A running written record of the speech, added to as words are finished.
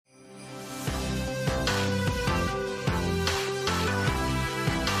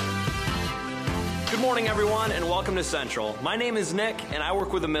morning, everyone, and welcome to Central. My name is Nick, and I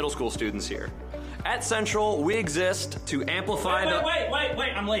work with the middle school students here. At Central, we exist to amplify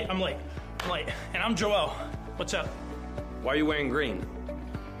Wait, I'm late. And I'm Joel. What's up? Why are you wearing green?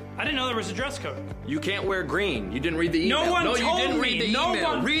 I didn't know there was a dress code. You can't wear green. You didn't read the email. No one told you didn't me. read the No email.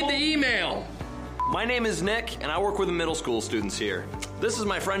 one Read told- the email. My name is Nick, and I work with the middle school students here. This is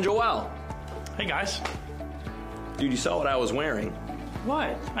my friend Joel. Hey, guys. Dude, you saw what I was wearing.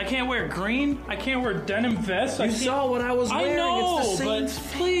 What? I can't wear green? I can't wear denim vests? You saw what I was wearing. I know, it's the same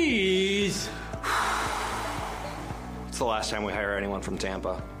but please. It's the last time we hire anyone from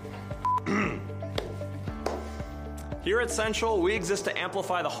Tampa. Here at Central, we exist to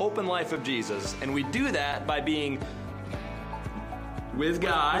amplify the hope and life of Jesus, and we do that by being with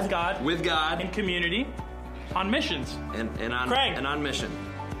God, in community, on missions. and on mission.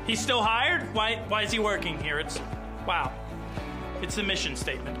 He's still hired? Why is he working here? Wow. It's a mission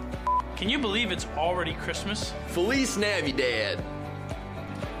statement. Can you believe it's already Christmas? Feliz Navidad.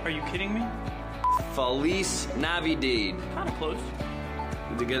 Are you kidding me? Feliz Navidad. Kind of close.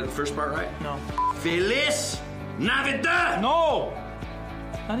 Did you get the first part right? No. Feliz Navidad. No!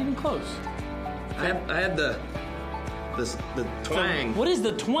 Not even close. I had the twang. What is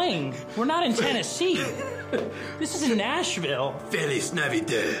the twang? We're not in Tennessee. This is in Nashville. Feliz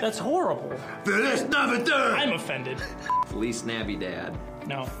Navidad. That's horrible. Feliz Navidad. I'm offended. Feliz Navidad.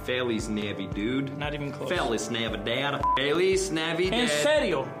 No. Feliz Navidad. Not even close. Feliz Navidad. Feliz Navidad. En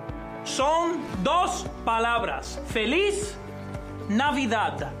serio. Son dos palabras. Feliz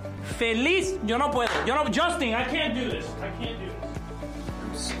Navidad. Feliz. Yo no puedo. Justin, I can't do this.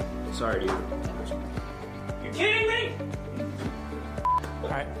 Sorry, dude. You kidding me? All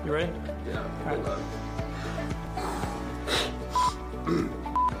right, you ready? Yeah. All right.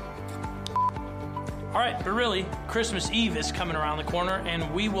 All right, but really, Christmas Eve is coming around the corner,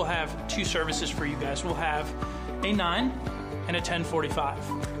 and we will have two services for you guys. We'll have a 9 and a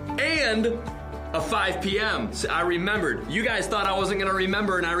 10:45. And a 5 p.m. I remembered. You guys thought I wasn't going to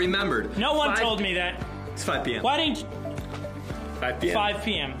remember, and I remembered. No one told me that. It's 5 p.m. Why didn't you? 5 p.m. 5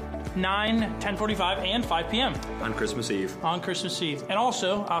 p.m. 9, 10:45, and 5 p.m. On Christmas Eve. On Christmas Eve. And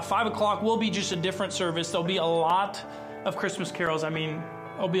also, 5 o'clock will be just a different service. There'll be a lot of Christmas carols. I mean,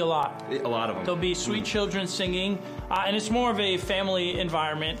 there'll be a lot. A lot of them. There'll be sweet children singing. And it's more of a family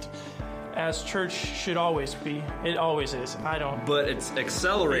environment, as church should always be. It always is. But it's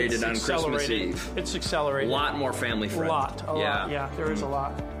accelerated on Christmas Eve. It's accelerated. A lot more family friendly. A lot. Yeah, there is a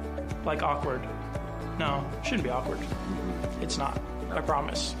lot. Like awkward. No, shouldn't be awkward. It's not. I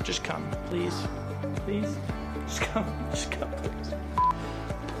promise. Just come, please. Please. Just come, please.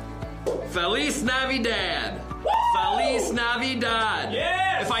 Feliz Navidad. Woo! Feliz Navidad.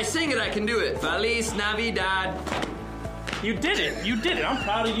 Yes! If I sing it, I can do it. Feliz Navidad. You did it. I'm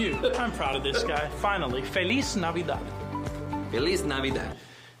proud of you. I'm proud of this guy. Finally. Feliz Navidad. Feliz Navidad.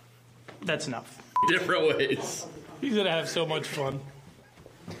 That's enough. Different ways. He's gonna have so much fun.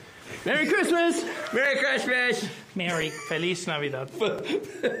 Merry Christmas! Merry Christmas! Merry Feliz Navidad.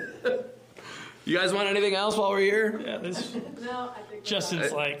 You guys want anything else while we're here? Yeah, this. No, I think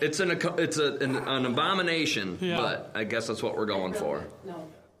Justin's like. It's an abomination, Yeah. but I guess that's what we're going for. no.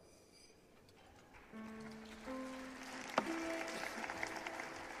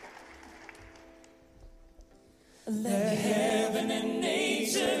 Let heaven and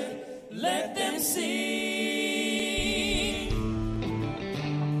nature, let them sing.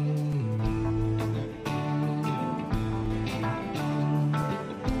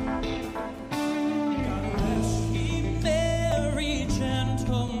 God rest ye merry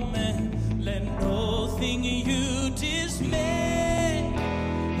gentlemen, let nothing you dismay.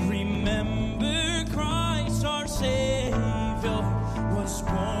 Remember Christ our Savior was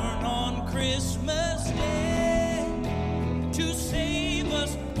born on Christmas Day to save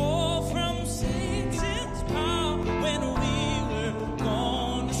us all from Satan's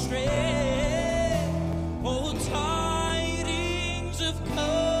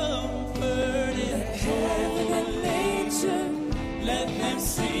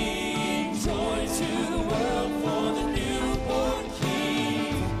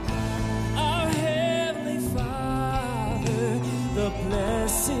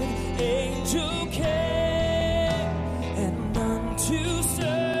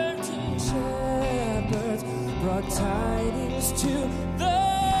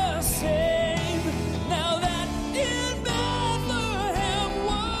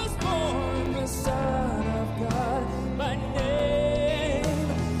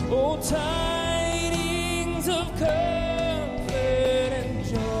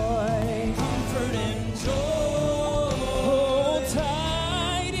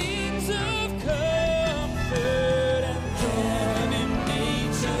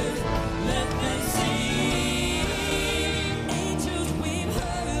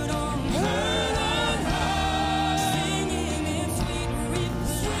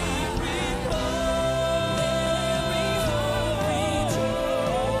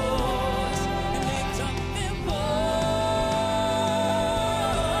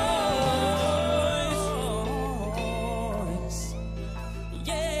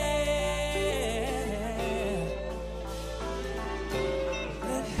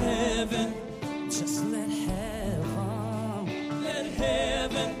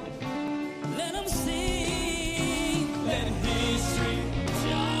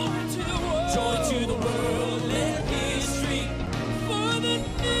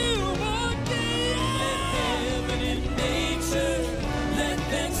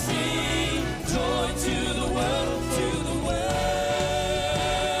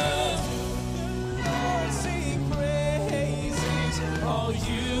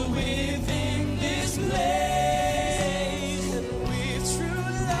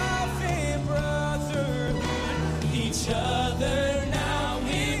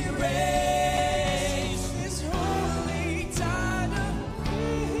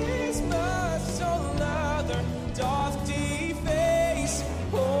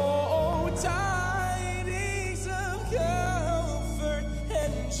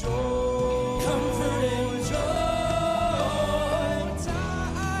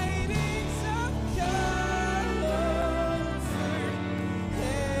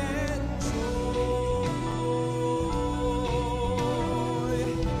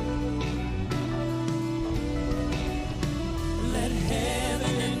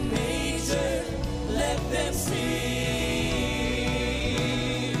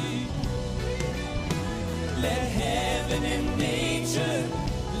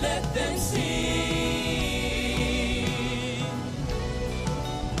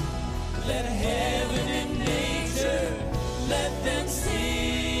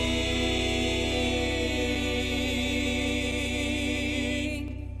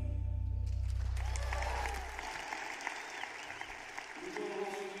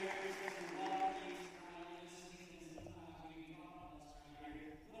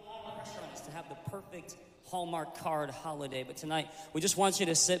perfect Hallmark card holiday. But tonight, we just want you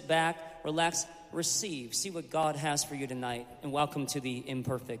to sit back, relax, receive, see what God has for you tonight, and welcome to the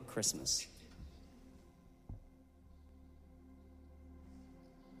Imperfect Christmas.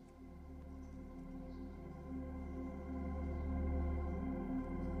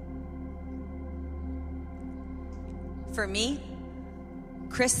 For me,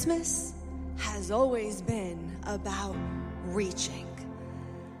 Christmas has always been about reaching.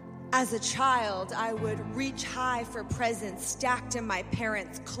 As a child, I would reach high for presents stacked in my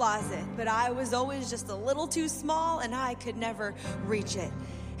parents' closet, but I was always just a little too small and I could never reach it.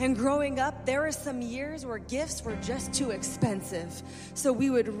 And growing up, there were some years where gifts were just too expensive. So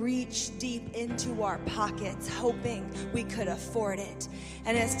we would reach deep into our pockets, hoping we could afford it.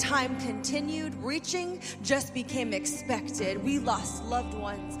 And as time continued, reaching just became expected. We lost loved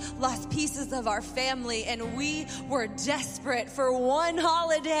ones, lost pieces of our family, and we were desperate for one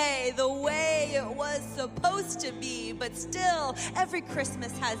holiday the way it was supposed to be. But still, every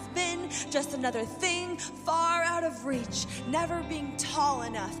Christmas has been just another thing far out of reach, never being tall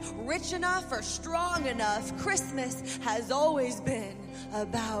enough, rich enough, or strong enough. Christmas has always been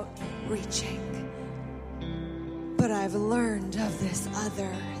about reaching. But I've learned of this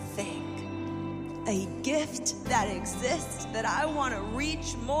other thing, a gift that exists that I want to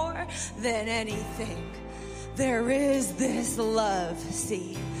reach more than anything. There is this love,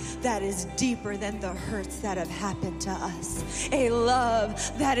 see, that is deeper than the hurts that have happened to us. A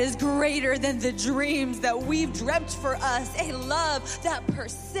love that is greater than the dreams that we've dreamt for us. A love that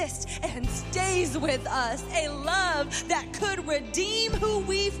persists and stays with us. A love that could redeem who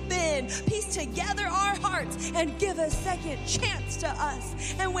we've been, piece together our hearts, and give a second chance to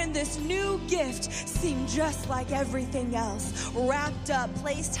us. And when this new gift seemed just like everything else, wrapped up,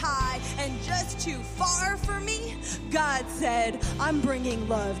 placed high, and just too far for me, God said, I'm bringing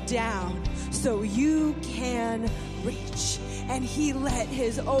love down so you can reach. And he let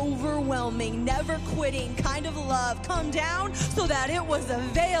his overwhelming, never quitting kind of love come down so that it was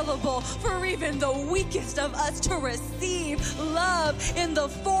available for even the weakest of us to receive. Love in the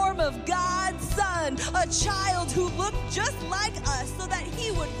form of God's Son, a child who looked just like us so that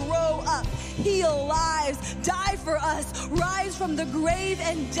he would grow up, heal lives, die for us, rise from the grave,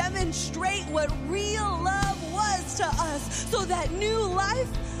 and demonstrate what real love was to us, so that new life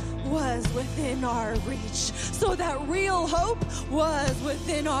was within our reach, so that real hope was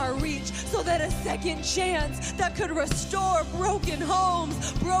within our reach, so that a second chance that could restore broken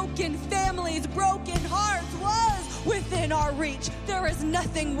homes, broken families, broken hearts was within our reach. There is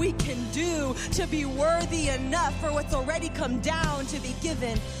nothing we can do to be worthy enough for what's already come down to be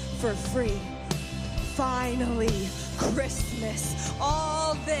given for free. Finally, Christmas.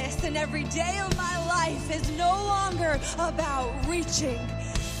 All this and every day of my life is no longer about reaching.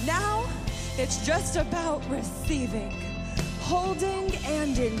 Now, it's just about receiving, holding,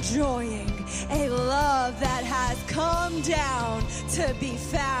 and enjoying a love that has come down to be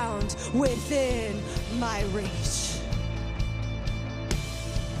found within my reach.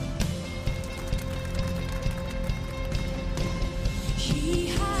 He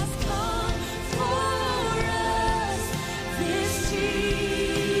has come for us, this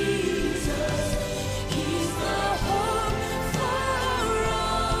Jesus. He's the hope for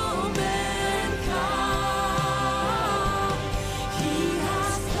all mankind. He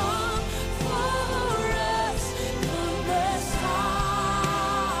has come for us, the Messiah,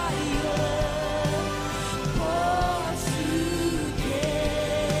 born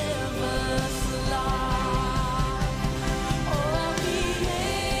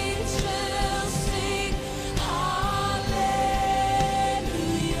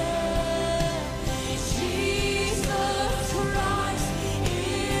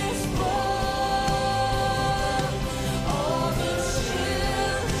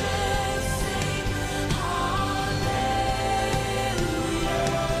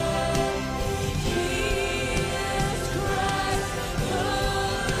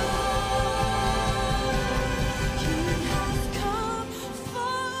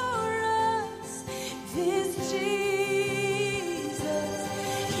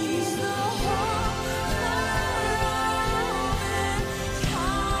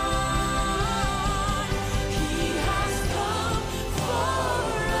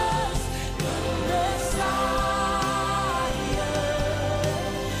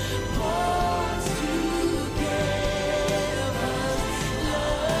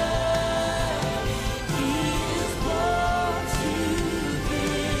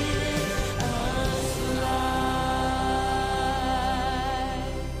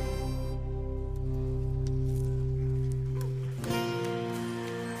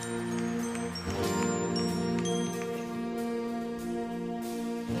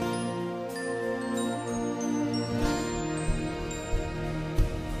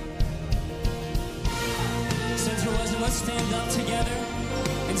stand up together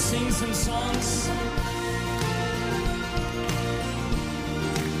and sing some songs?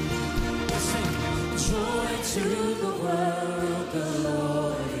 Let's sing. Joy to the world, the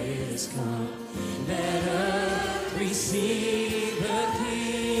Lord is come. Let earth receive the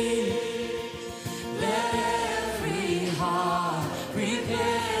King. Let every heart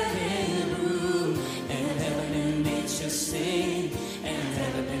prepare in room, and heaven and nature sing, and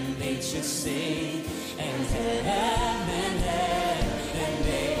heaven and nature sing, and heaven and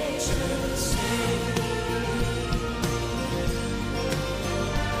nature sing.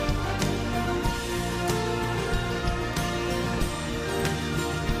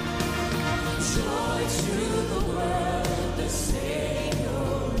 Joy to the world, the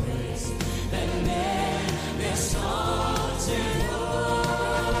Savior is. Let men their songs employ,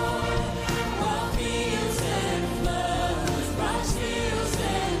 while fields and floods, rocks, hills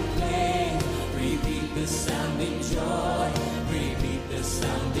and plains, repeat the sounding joy, repeat the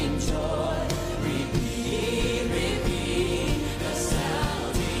sounding joy, repeat, repeat the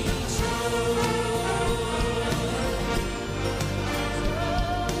sounding joy.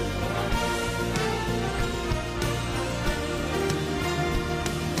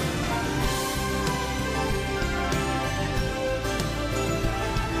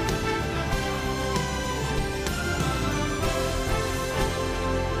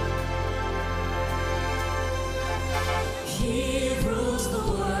 He rules the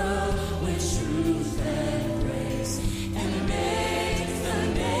world with truth and grace, and makes the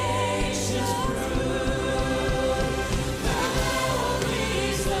nations prove the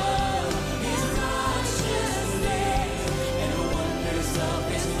glories of His righteousness, and wonders of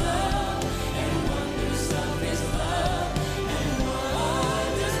His love, and wonders of His love, and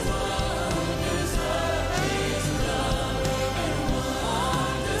wonders of His love, and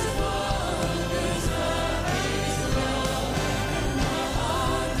wonders of His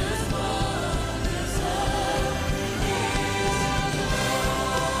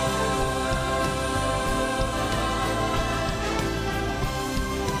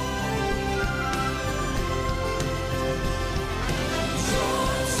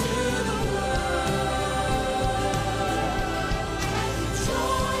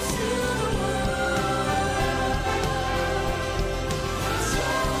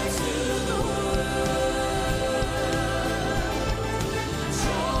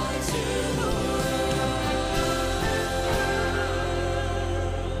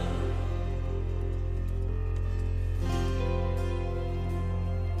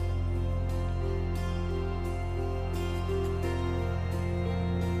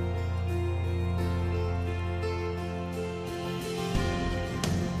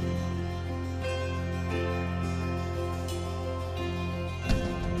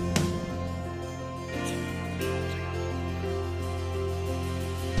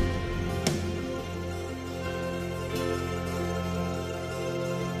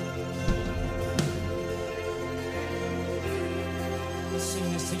Let's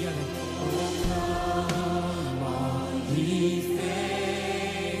sing this together. Oh, come on, ye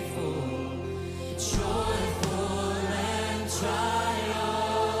faithful, joyful and triumphant.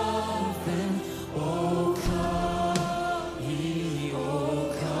 Oh, come ye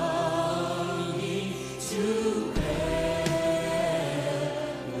to Bethlehem.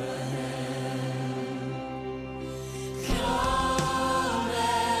 Come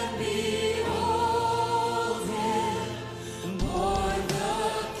and behold Him, born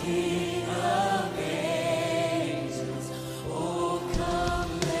the King of angels. Oh,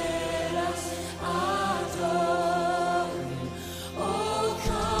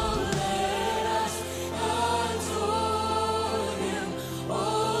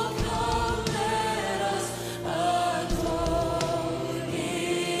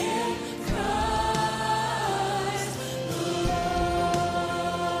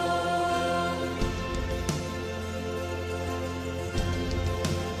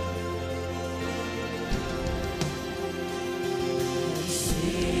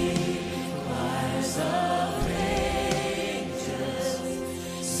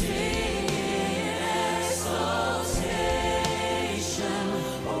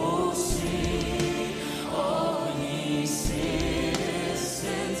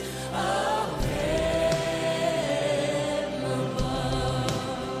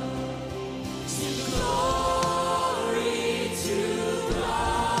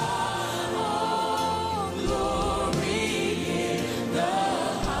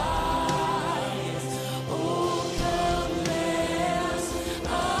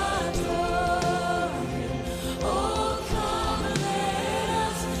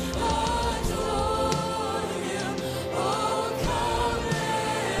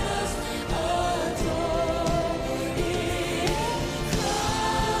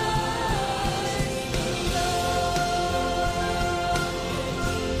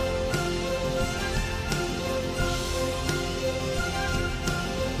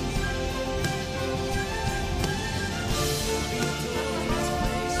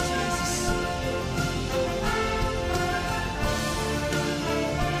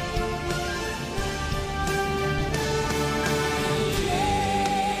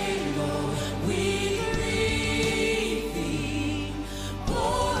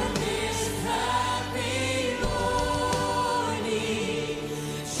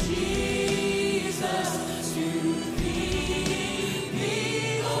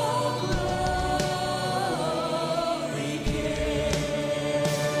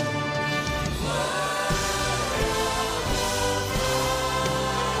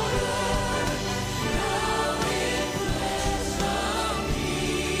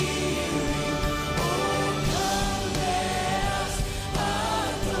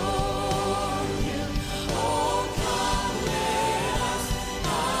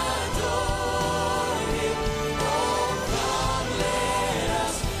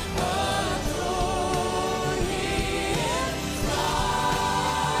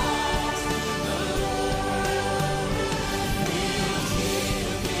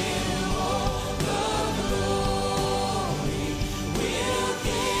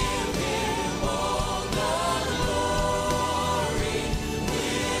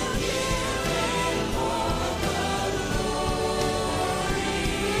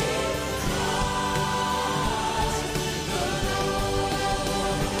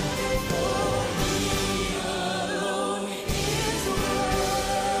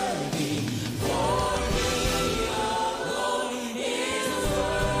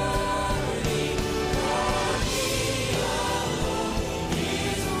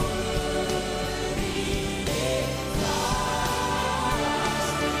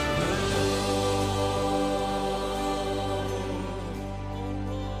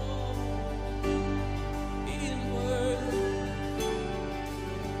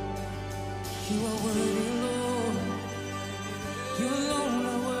 You are worthy, Lord. You alone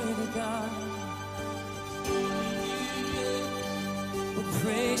are worthy, God. We'll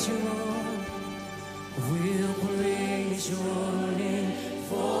praise you, Lord. We'll praise your name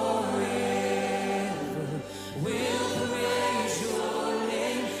forever. We'll praise your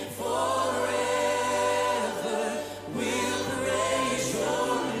name forever. We'll praise your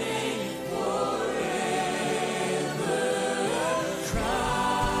name forever.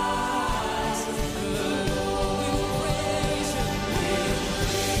 Christ the Lord. We will praise you. We'll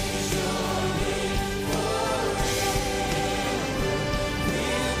praise your name forever.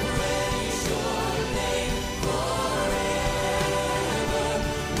 We'll praise your name forever.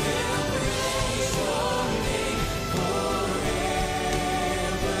 We'll praise your name forever.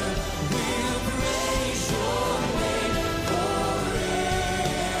 We'll praise your name forever.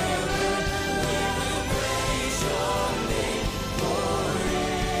 We'll praise your name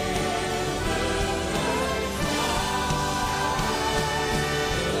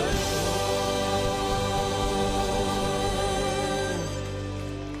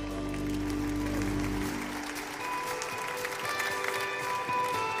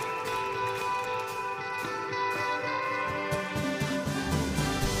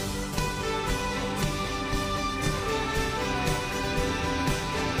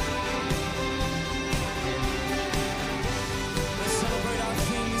Let's celebrate our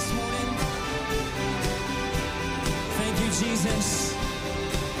King this morning. Thank you, Jesus.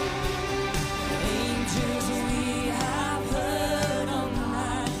 Angels we have heard on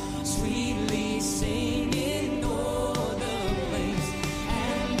high, sweetly singing o'er the plains,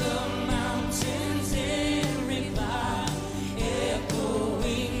 and the mountains in reply,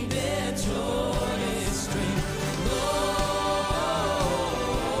 echoing their joyous strain.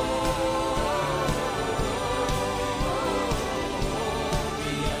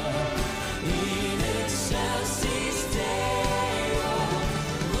 In excelsis Deo,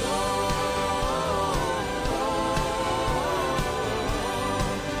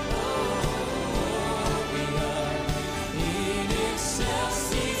 in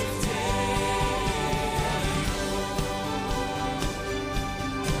excelsis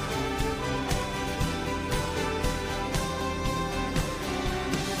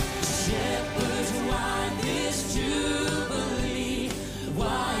Shepherds, why this jubilee?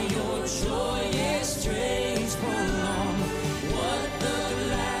 Why your joyous strains prolong? What the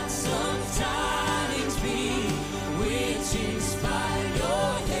gladsome tidings be, which inspire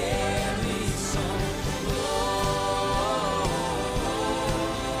your heavenly song?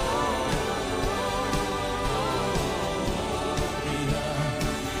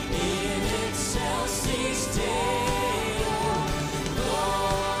 In excelsis Deo,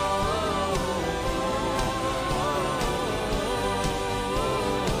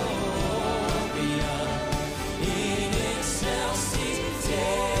 in excelsis Deo.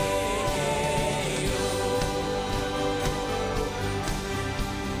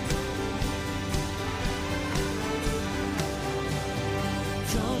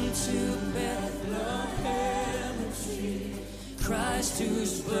 Come to Bethlehem and see Christ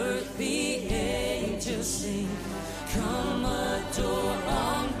whose birth the angels sing. Come adore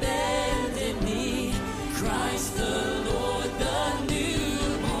on bended knee Christ the Lord, the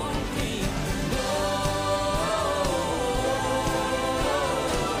newborn King.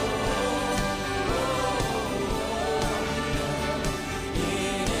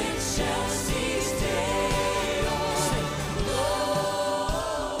 In excelsis Deo,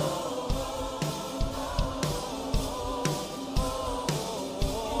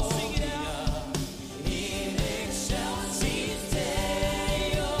 sing it out. In excelsis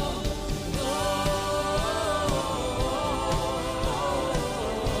Deo,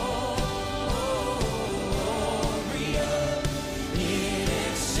 Gloria. In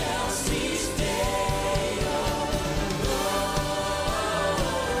excelsis Deo,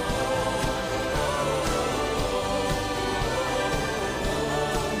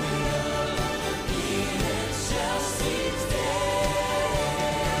 in excelsis Deo.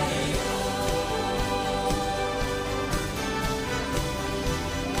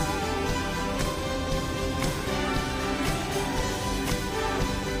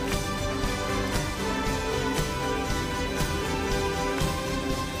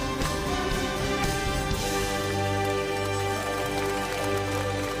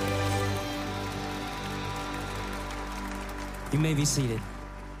 You may be seated.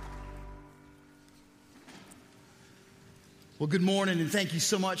 Well, good morning, and thank you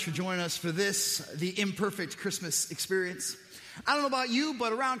so much for joining us for this, the Imperfect Christmas experience. I don't know about you,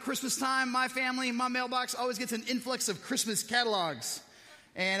 but around Christmas time, my family, my mailbox always gets an influx of Christmas catalogs.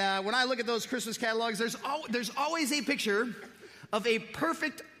 And when I look at those Christmas catalogs, there's always a picture of a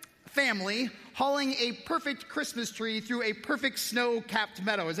perfect family hauling a perfect Christmas tree through a perfect snow-capped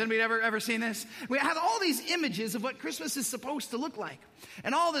meadow. Has anybody ever seen this? We have all these images of what Christmas is supposed to look like.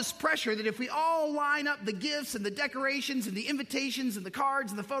 And all this pressure that if we all line up the gifts and the decorations and the invitations and the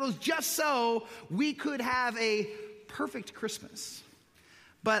cards and the photos just so we could have a perfect Christmas.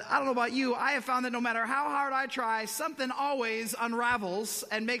 But I don't know about you, I have found that no matter how hard I try, something always unravels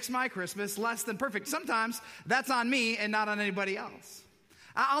and makes my Christmas less than perfect. Sometimes that's on me and not on anybody else.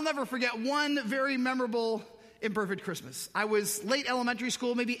 I'll never forget one very memorable Imperfect Christmas. I was late elementary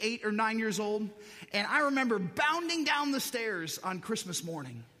school, maybe 8 or 9 years old, and I remember bounding down the stairs on Christmas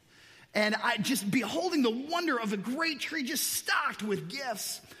morning. And I just beholding the wonder of a great tree just stocked with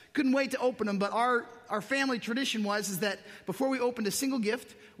gifts. Couldn't wait to open them, but our family tradition was that before we opened a single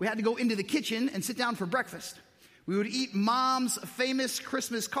gift, we had to go into the kitchen and sit down for breakfast. We would eat Mom's famous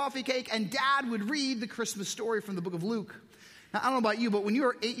Christmas coffee cake, and Dad would read the Christmas story from the book of Luke. Now, I don't know about you, but when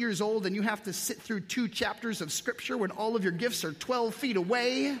you're 8 years old and you have to sit through 2 chapters of Scripture when all of your gifts are 12 feet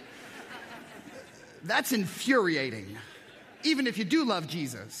away, that's infuriating, even if you do love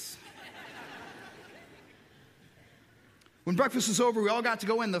Jesus. When breakfast was over, we all got to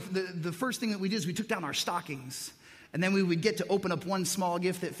go in. The first thing that we did is we took down our stockings. And then we would get to open up one small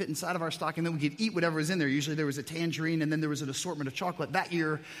gift that fit inside of our stocking. Then we could eat whatever was in there. Usually there was a tangerine, and then there was an assortment of chocolate. That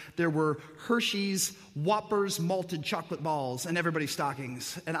year, there were Hershey's Whoppers malted chocolate balls in everybody's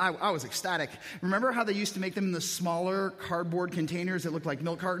stockings. And I was ecstatic. Remember how they used to make them in the smaller cardboard containers that looked like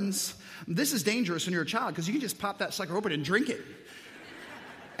milk cartons? This is dangerous when you're a child because you can just pop that sucker open and drink it.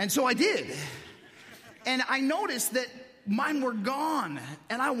 And so I did. And I noticed that mine were gone,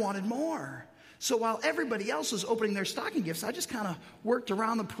 and I wanted more. So while everybody else was opening their stocking gifts, I just kind of worked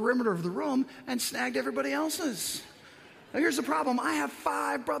around the perimeter of the room and snagged everybody else's. Now here's the problem. I have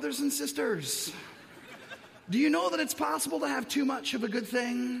 5 brothers and sisters. Do you know that it's possible to have too much of a good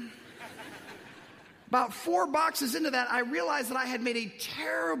thing? About 4 boxes into that, I realized that I had made a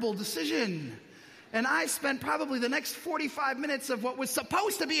terrible decision. And I spent probably the next 45 minutes of what was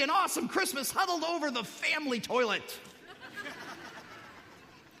supposed to be an awesome Christmas huddled over the family toilet.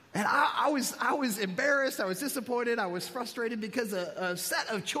 And I was embarrassed, I was disappointed, I was frustrated because a set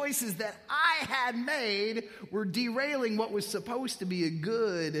of choices that I had made were derailing what was supposed to be a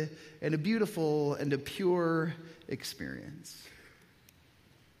good and a beautiful and a pure experience.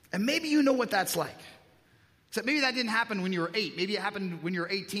 And maybe you know what that's like. So maybe that didn't happen when you were 8. Maybe it happened when you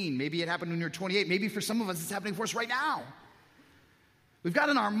were 18. Maybe it happened when you were 28. Maybe for some of us it's happening for us right now. We've got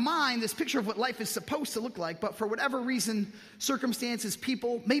in our mind this picture of what life is supposed to look like, but for whatever reason, circumstances,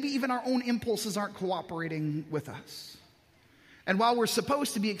 people, maybe even our own impulses aren't cooperating with us. And while we're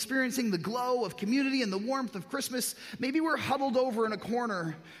supposed to be experiencing the glow of community and the warmth of Christmas, maybe we're huddled over in a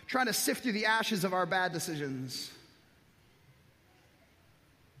corner trying to sift through the ashes of our bad decisions.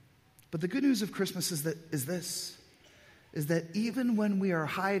 But the good news of Christmas is that even when we are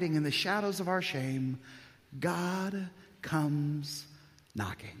hiding in the shadows of our shame, God comes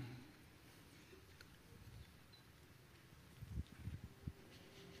knocking.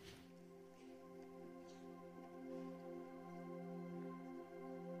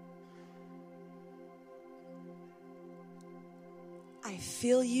 I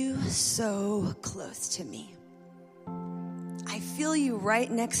feel you so close to me. I feel you right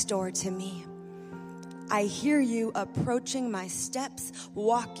next door to me. I hear you approaching my steps,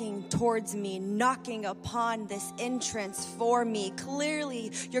 walking towards me, knocking upon this entrance for me.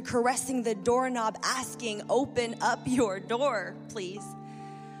 Clearly, you're caressing the doorknob, asking, open up your door, please.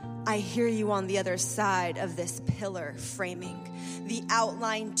 I hear you on the other side of this pillar framing, the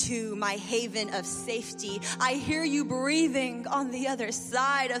outline to my haven of safety. I hear you breathing on the other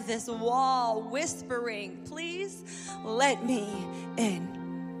side of this wall, whispering, please let me in.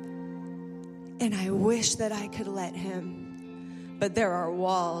 And I wish that I could let him, but there are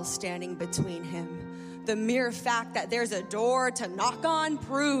walls standing between him. The mere fact that there's a door to knock on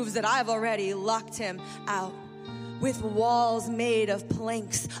proves that I've already locked him out. With walls made of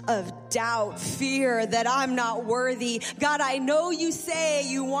planks of doubt, fear that I'm not worthy. God, I know you say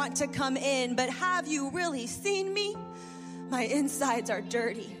you want to come in, but have you really seen me? My insides are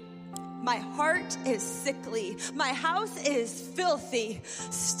dirty. My heart is sickly. My house is filthy.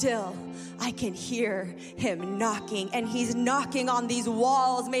 Still, I can hear him knocking, and he's knocking on these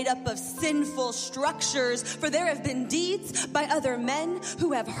walls made up of sinful structures. For there have been deeds by other men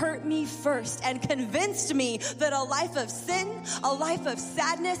who have hurt me first and convinced me that a life of sin, a life of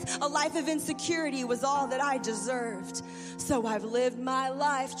sadness, a life of insecurity was all that I deserved. So I've lived my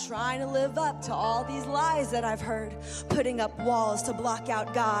life trying to live up to all these lies that I've heard, putting up walls to block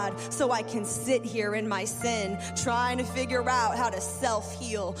out God so I can sit here in my sin, trying to figure out how to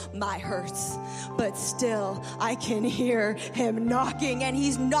self-heal my hurts. But still, I can hear him knocking, and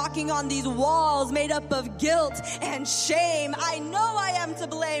he's knocking on these walls made up of guilt and shame. I know I am to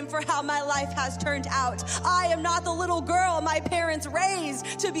blame for how my life has turned out. I am not the little girl my parents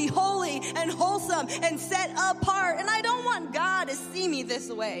raised to be holy and wholesome and set apart, and I don't want God to see me this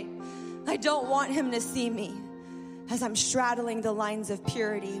way. I don't want him to see me as I'm straddling the lines of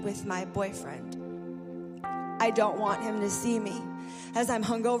purity with my boyfriend. I don't want him to see me as I'm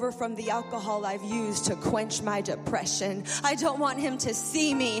hungover from the alcohol I've used to quench my depression. I don't want him to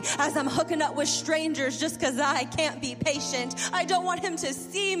see me as I'm hooking up with strangers just because I can't be patient. I don't want him to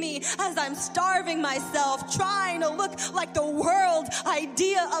see me as I'm starving myself, trying to look like the world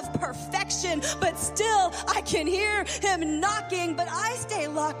idea of perfection. But still, I can hear him knocking, but I stay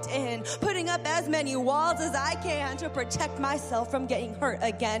locked in, putting up as many walls as I can to protect myself from getting hurt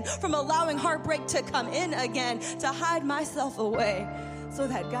again, from allowing heartbreak to come in again, to hide myself away, so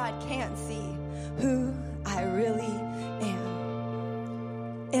that God can't see who I really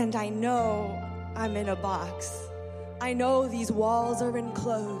am. And I know I'm in a box. I know these walls are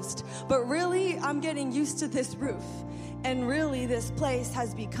enclosed, but really I'm getting used to this roof. And really this place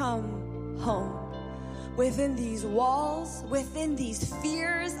has become home. Within these walls, within these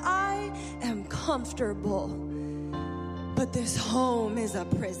fears, I am comfortable. But this home is a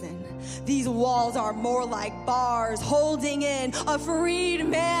prison. These walls are more like bars holding in a freed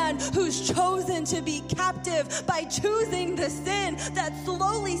man who's chosen to be captive by choosing the sin that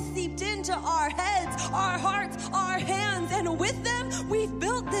slowly seeped into our heads, our hearts, our hands, and with them, we've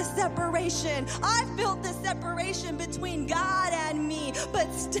built this separation. I've built this separation between God and me,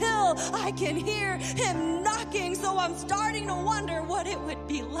 but still I can hear him knocking, so I'm starting to wonder what it would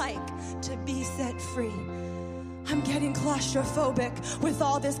be like to be set free. I'm getting claustrophobic with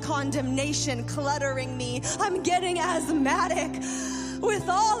all this condemnation cluttering me. I'm getting asthmatic with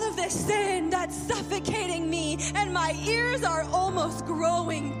all of this sin that's suffocating me, and my ears are almost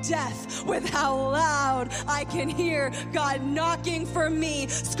growing deaf with how loud I can hear God knocking for me,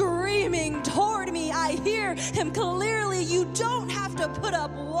 screaming toward me. I hear him clearly. You don't have to put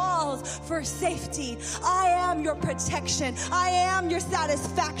up walls for safety. I am your protection. I am your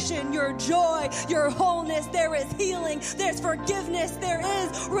satisfaction, your joy, your wholeness. There is healing. There's forgiveness. There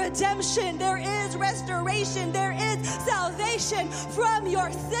is redemption. There is restoration. There is salvation from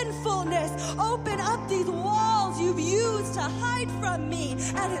your sinfulness. Open up these walls you've used to hide from me,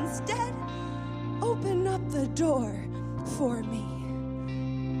 and instead open up the door for me.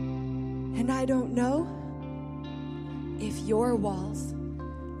 And I don't know if your walls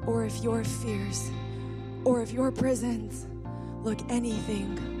or if your fears or if your prisons look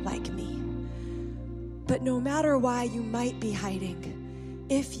anything like me. But no matter why you might be hiding,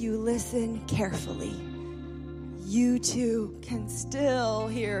 if you listen carefully, you too can still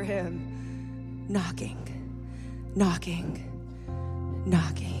hear him knocking, knocking,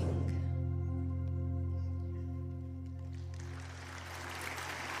 knocking.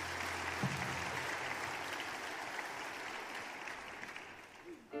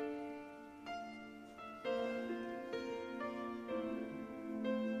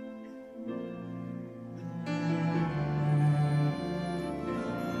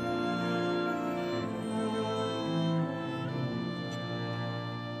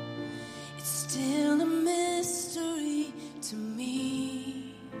 Still a mystery to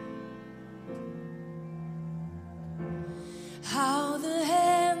me how the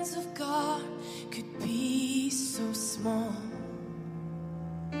hands of God could be so small,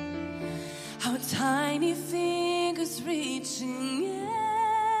 how tiny fingers reaching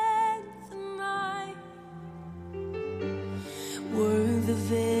at the night were the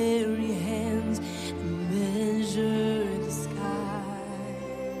very hands that measured the sky.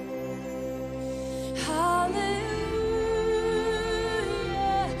 Hallelujah,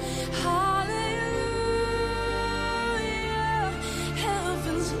 hallelujah,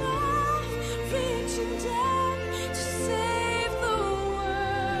 heaven's love reaching down to save the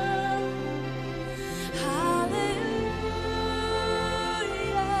world. Hallelujah,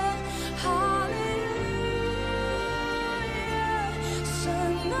 hallelujah,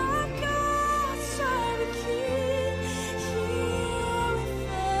 Son of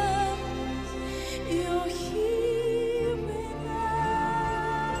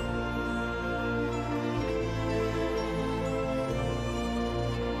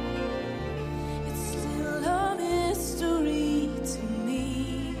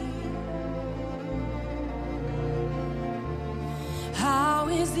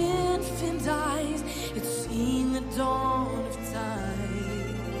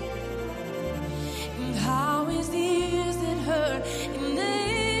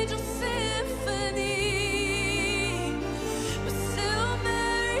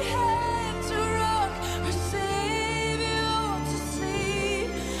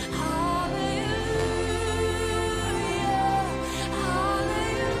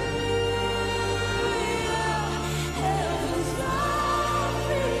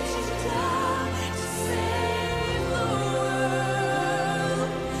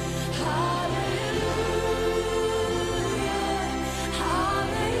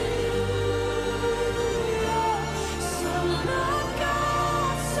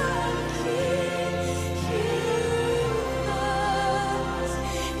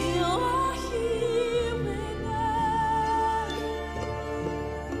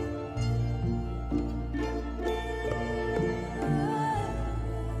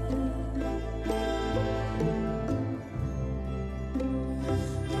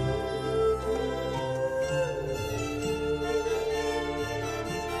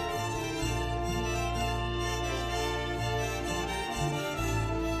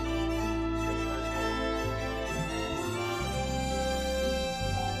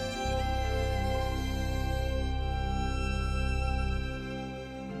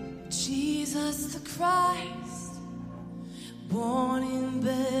Jesus the Christ, born in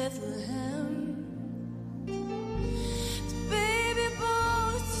Bethlehem, the baby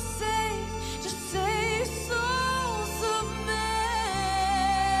born to save souls of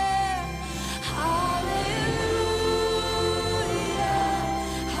men. Hallelujah,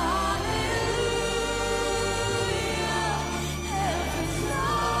 hallelujah, heaven's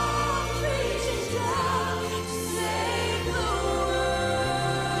love reaches down to save the world.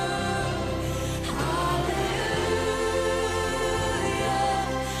 Hallelujah,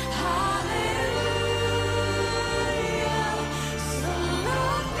 hallelujah, Son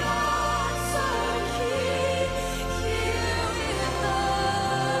of God, Son King, here with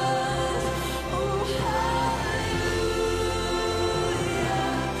us. Oh, hallelujah,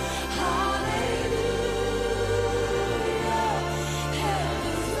 hallelujah,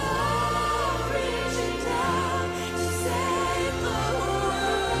 heaven's love reaching down to save the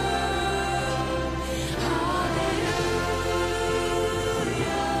world. Hallelujah,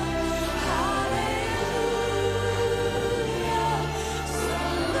 hallelujah,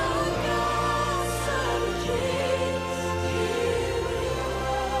 Son of God, Son King, here with us.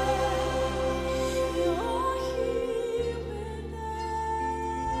 You're here with us.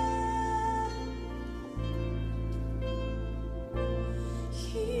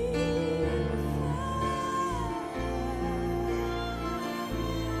 Here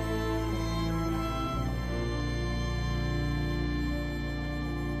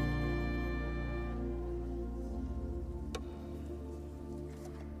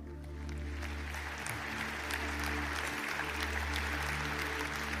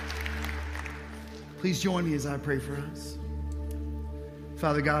Please join me as I pray for us.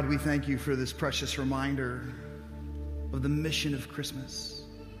 Father God, we thank you for this precious reminder of the mission of Christmas.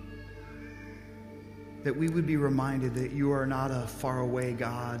 That we would be reminded that you are not a faraway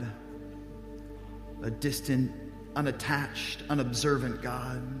God, a distant, unattached, unobservant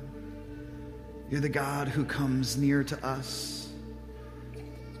God. You're the God who comes near to us.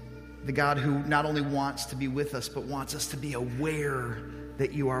 The God who not only wants to be with us, but wants us to be aware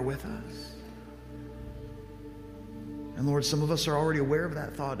that you are with us. And Lord, some of us are already aware of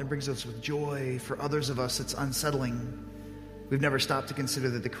that thought, and it brings us with joy. For others of us, it's unsettling. We've never stopped to consider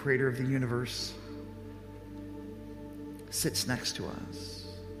that the creator of the universe sits next to us,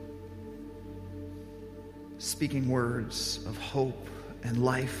 speaking words of hope and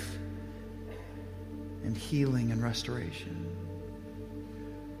life and healing and restoration.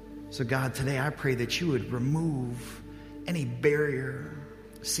 So God, today I pray that you would remove any barrier,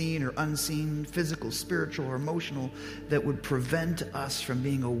 seen or unseen, physical, spiritual, or emotional, that would prevent us from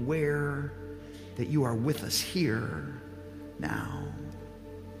being aware that you are with us here now.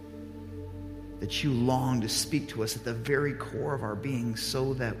 That you long to speak to us at the very core of our being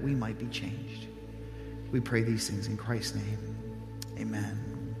so that we might be changed. We pray these things in Christ's name.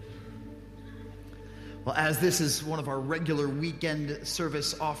 Amen. Well, as this is one of our regular weekend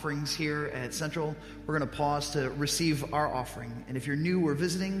service offerings here at Central, we're going to pause to receive our offering. And if you're new or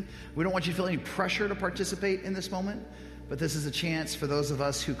visiting, we don't want you to feel any pressure to participate in this moment, but this is a chance for those of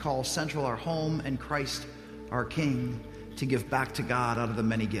us who call Central our home and Christ our King to give back to God out of the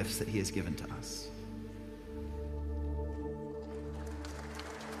many gifts that he has given to us.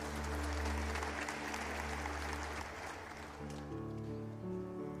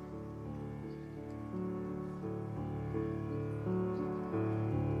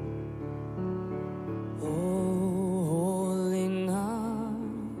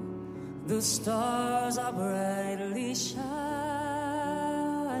 The stars are brightly shining.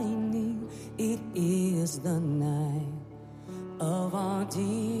 It is the night of our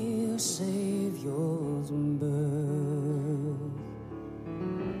dear Savior's birth.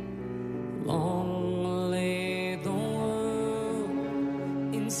 Long lay the world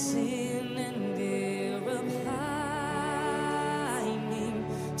in sin and error pining,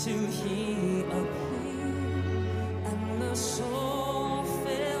 till he appeared and the soul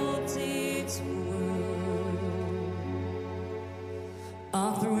felt its worth.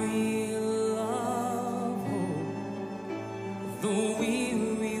 Our thrill of hope, the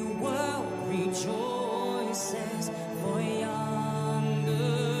weary world rejoices, for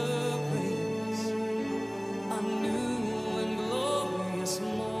yonder breaks a new and glorious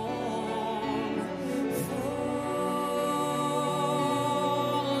morn. Fall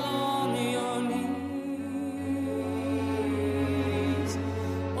on your knees.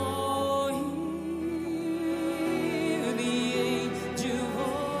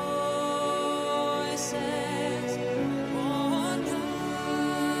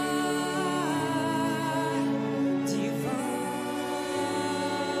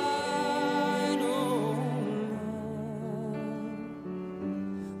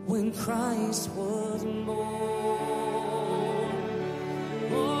 when Christ was born.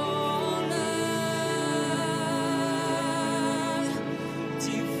 All night,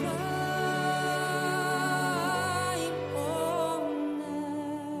 divine,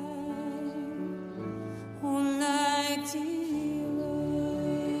 all night,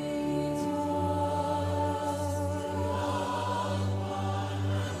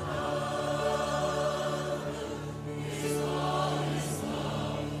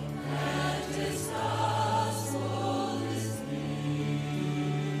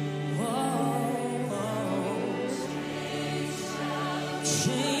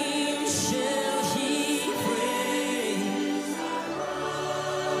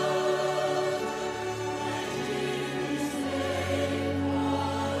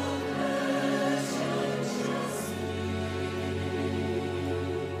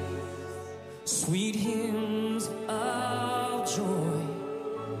 sweet hymns of joy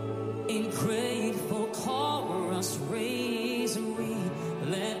in grateful chorus raise we,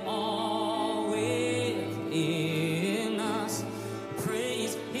 let all within us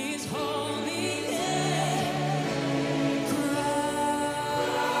praise his holy name. Christ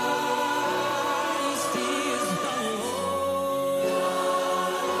is the Lord,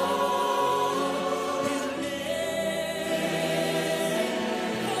 his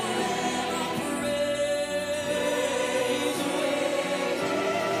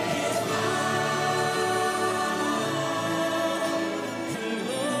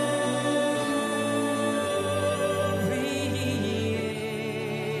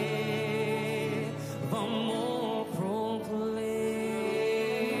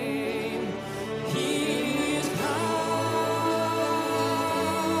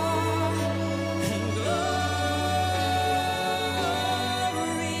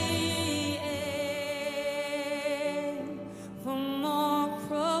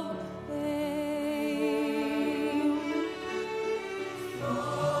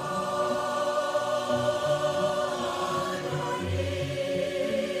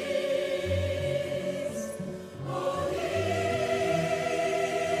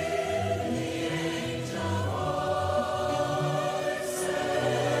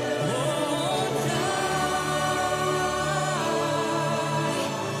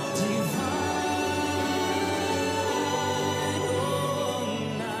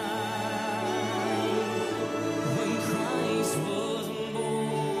when Christ was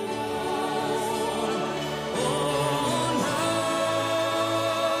born.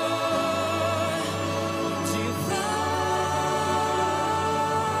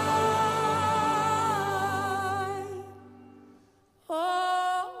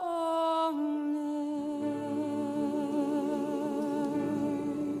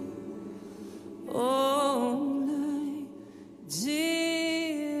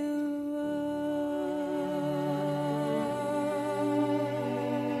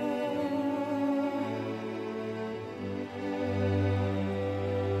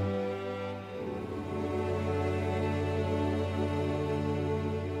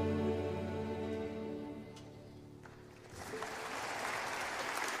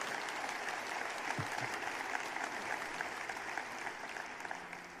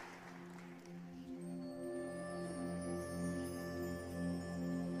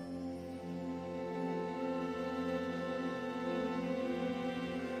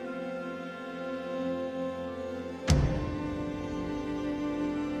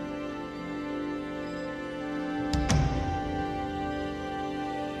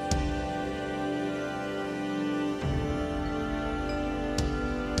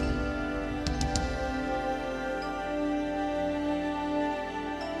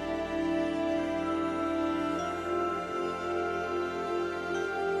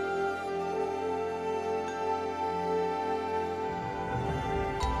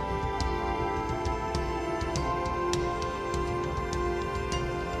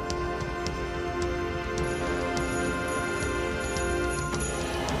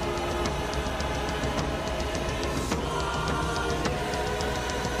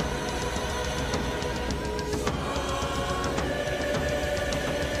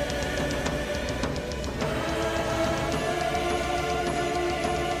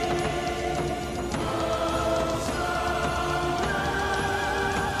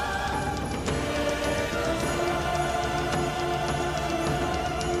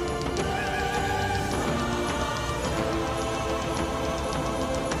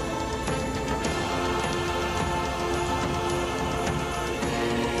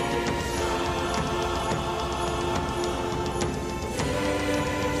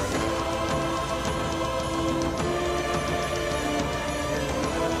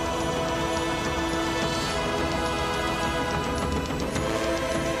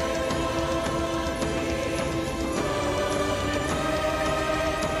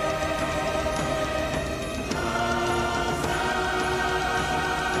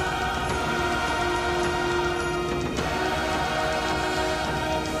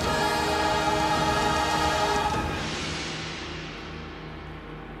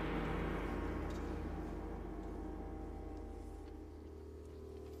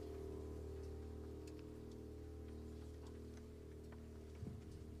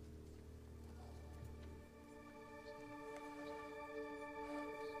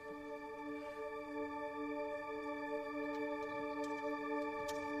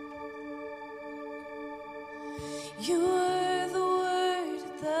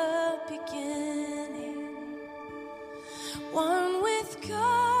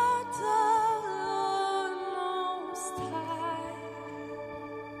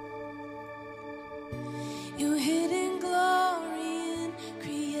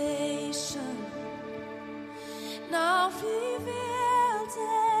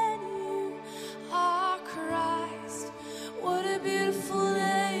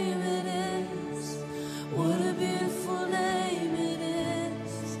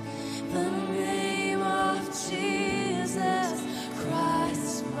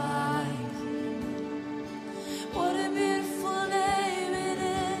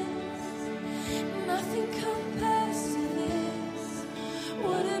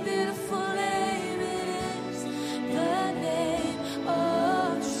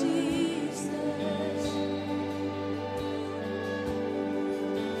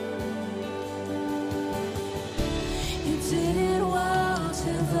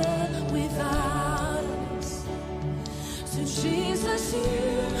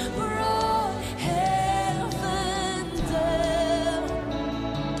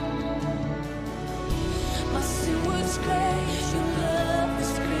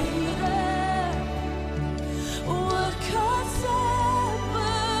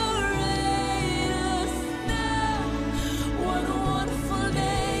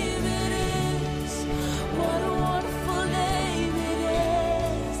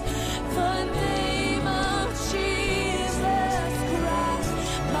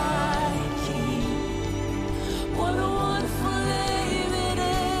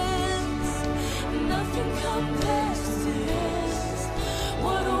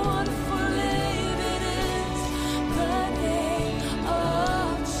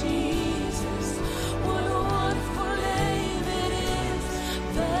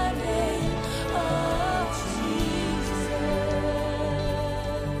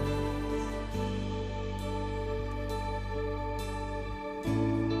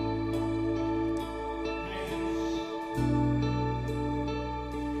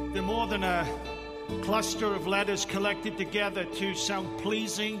 than a cluster of letters collected together to sound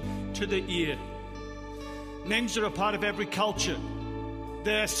pleasing to the ear. Names are a part of every culture.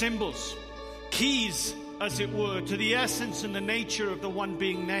 They're symbols, keys, as it were, to the essence and the nature of the one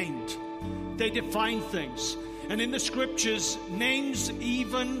being named. They define things. And in the scriptures, names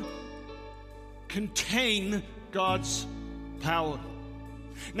even contain God's power.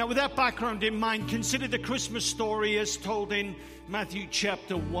 Now, with that background in mind, consider the Christmas story as told in Matthew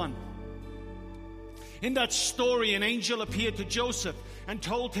chapter 1. In that story, an angel appeared to Joseph and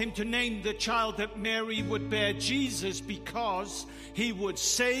told him to name the child that Mary would bear Jesus because he would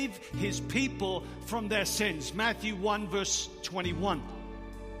save his people from their sins. Matthew 1 verse 21.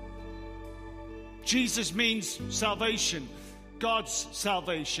 Jesus means salvation, God's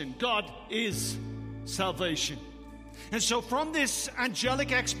salvation. God is salvation. And so from this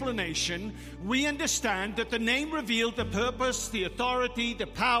angelic explanation, we understand that the name revealed the purpose, the authority, the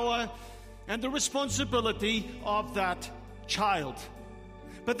power, and the responsibility of that child.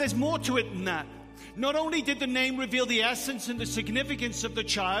 But there's more to it than that. Not only did the name reveal the essence and the significance of the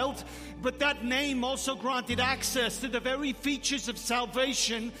child, but that name also granted access to the very features of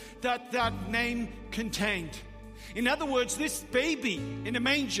salvation that that name contained. In other words, this baby in a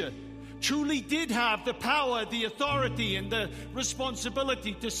manger truly did have the power, the authority, and the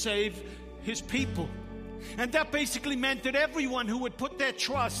responsibility to save his people. And that basically meant that everyone who would put their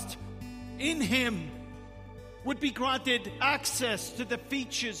trust in him would be granted access to the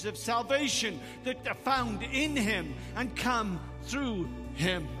features of salvation that are found in him and come through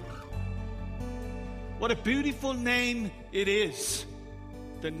him. What a beautiful name it is,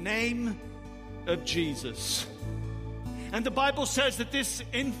 the name of Jesus. And the Bible says that this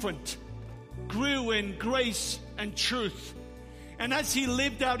infant grew in grace and truth. And as he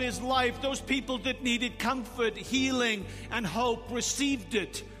lived out his life, those people that needed comfort, healing, and hope received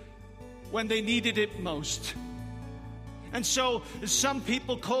it when they needed it most. And so some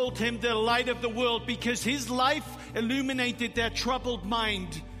people called him the light of the world because his life illuminated their troubled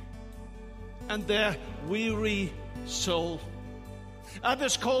mind and their weary soul.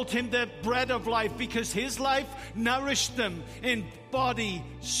 Others called him the bread of life because his life nourished them in body,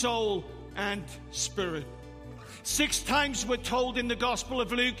 soul, and spirit. 6 times we're told in the Gospel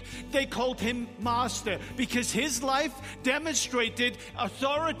of Luke they called him Master because his life demonstrated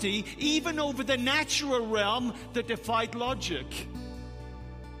authority even over the natural realm that defied logic.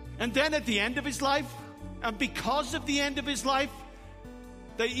 And then at the end of his life, and because of the end of his life,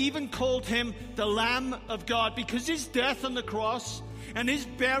 they even called him the Lamb of God because his death on the cross and his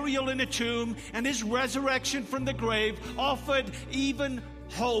burial in a tomb and his resurrection from the grave offered even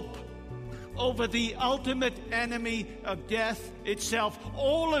hope over the ultimate enemy of death itself.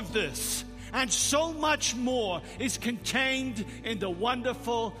 All of this and so much more is contained in the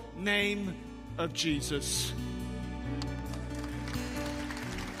wonderful name of Jesus.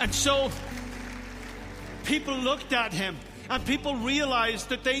 And so people looked at him and people realized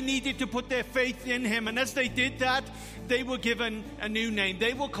that they needed to put their faith in him. And as they did that, they were given a new name.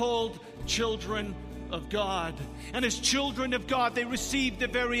 They were called children of God. And as children of God, they received the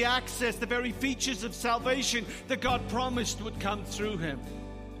very access, the very features of salvation that God promised would come through him.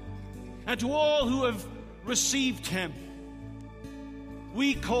 And to all who have received him,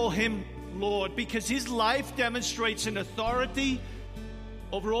 we call him Lord because his life demonstrates an authority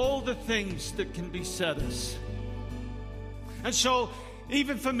over all the things that can beset us. And so,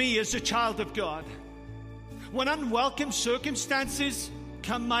 even for me as a child of God, when unwelcome circumstances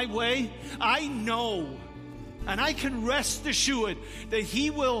come my way, I know and I can rest assured that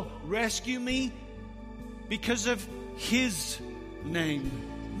he will rescue me because of his name,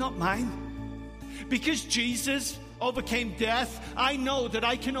 not mine. Because Jesus overcame death, I know that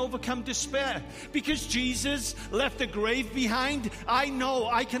I can overcome despair. Because Jesus left the grave behind, I know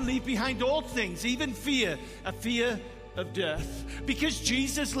I can leave behind all things, even fear, a fear of death. Because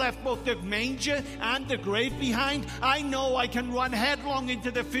Jesus left both the manger and the grave behind, I know I can run headlong into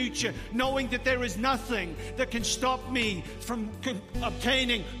the future, knowing that there is nothing that can stop me from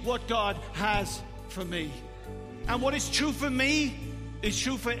obtaining what God has for me. And what is true for me is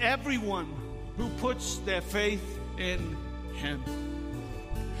true for everyone who puts their faith in him.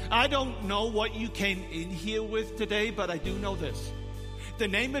 I don't know what you came in here with today, but I do know this. The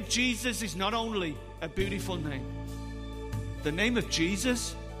name of Jesus is not only a beautiful name, the name of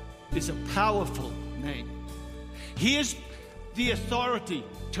Jesus is a powerful name. He is the authority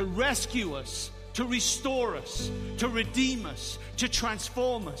to rescue us, to restore us, to redeem us, to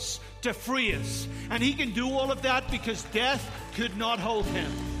transform us, to free us. And he can do all of that because death could not hold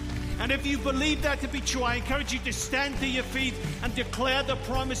him. And if you believe that to be true, I encourage you to stand to your feet and declare the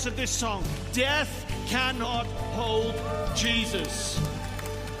promise of this song. Death cannot hold Jesus.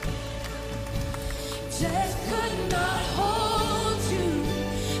 Death could not hold you.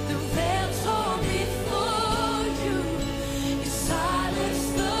 The veil tore before you. You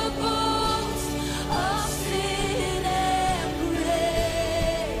silenced the bones of sin and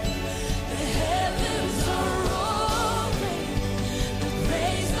grave. The heavens are roaring the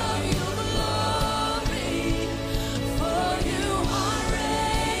praise of your glory. For you are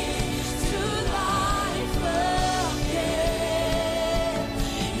raised to life again.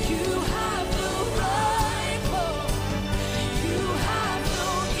 You have the rival. You have no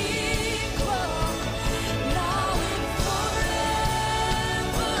equal. Now and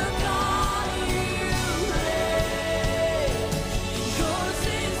forever, God, you reign. Yours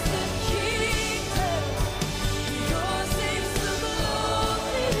is the kingdom. Yours is the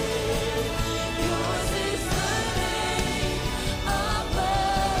glory. Yours is the name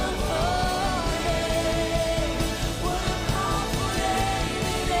above all names. What a powerful name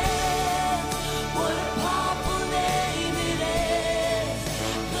it is. What a powerful name it is.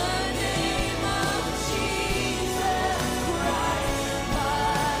 The name of Jesus Christ,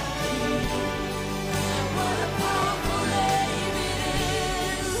 my King. What a powerful name it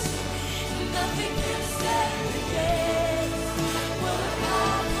is. Nothing can stand against. What a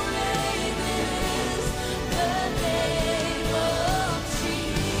powerful name it is. The name of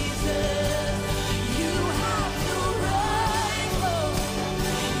Jesus. You have no rival.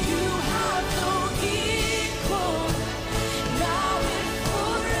 You have no equal. Now and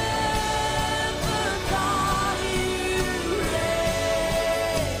forever, God, you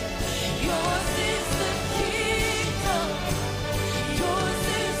reign. Yours is the kingdom. Yours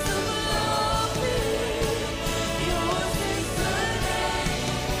is the glory. Yours is the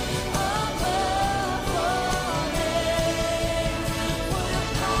name above all names. What a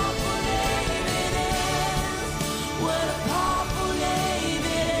powerful name it is. What a powerful name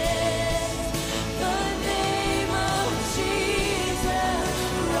it is. The name of Jesus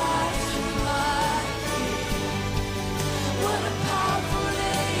Christ, my King. What a powerful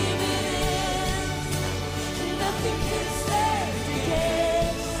name it is. Nothing can stand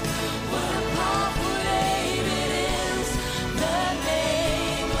against. What a powerful name it is. The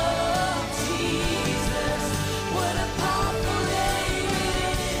name of Jesus. What a powerful name it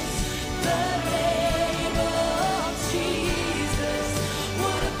is. The name of Jesus.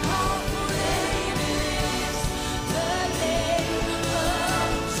 What a powerful name it is. The name of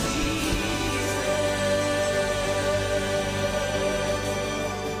Jesus.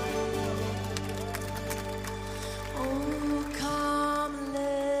 Oh, come,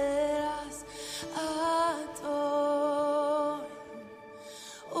 let us adore Him.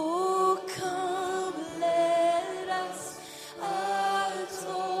 Oh, come, let us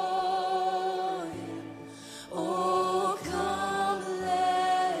adore Him. Oh, come,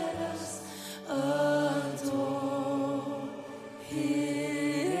 let us adore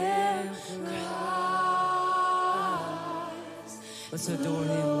Him, Christ. Let's adore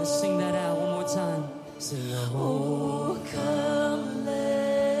him. Let's sing that out one more time. Sing Oh, come,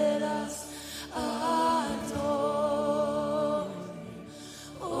 let us adore Him.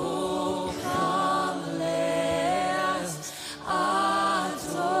 Oh, come, let us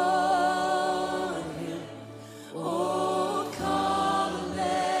adore Him. Oh, come,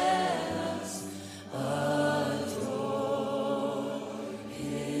 let us adore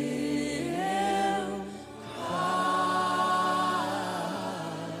Him,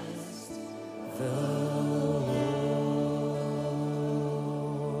 Christ the Lord.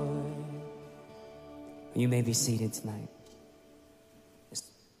 You may be seated tonight.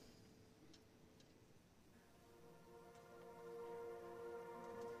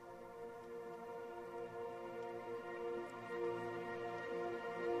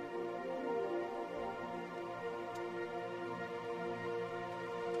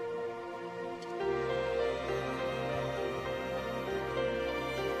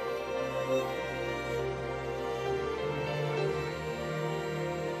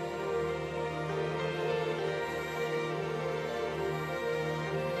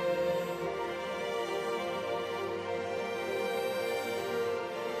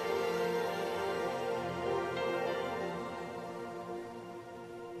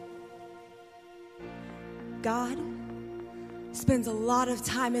 God spends a lot of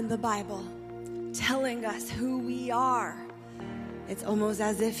time in the Bible telling us who we are. It's almost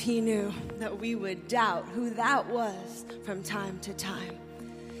as if he knew that we would doubt who that was from time to time.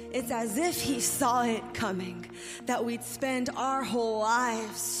 It's as if he saw it coming, that we'd spend our whole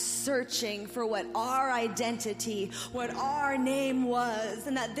lives searching for what our identity, what our name was,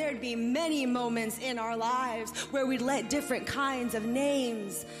 and that there'd be many moments in our lives where we'd let different kinds of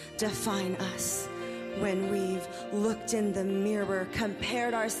names define us. When we've looked in the mirror,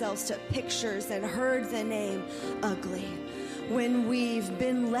 compared ourselves to pictures, and heard the name ugly. When we've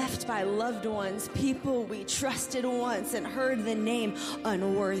been left by loved ones, people we trusted once, and heard the name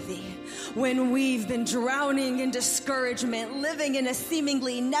unworthy. When we've been drowning in discouragement, living in a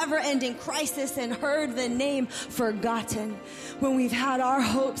seemingly never-ending crisis, and heard the name forgotten. When we've had our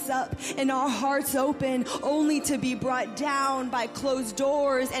hopes up and our hearts open, only to be brought down by closed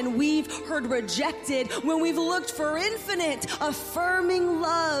doors, and we've heard rejected. When we've looked for infinite, affirming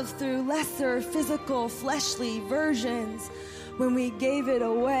love through lesser physical, fleshly versions. When we gave it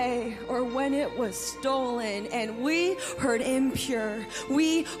away, or when it was stolen, and we heard impure,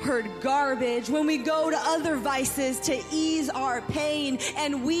 we heard garbage. When we go to other vices to ease our pain,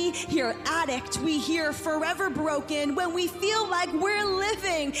 and we hear addict, we hear forever broken. When we feel like we're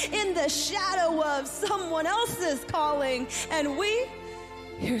living in the shadow of someone else's calling, and we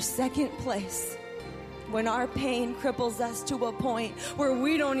hear second place. When our pain cripples us to a point where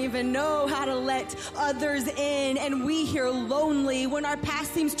we don't even know how to let others in, and we hear lonely. When our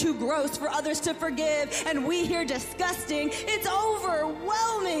past seems too gross for others to forgive, and we hear disgusting. It's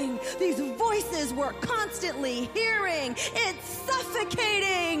overwhelming. These voices we're constantly hearing. It's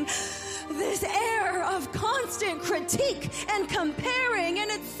suffocating. This air of constant critique and comparing,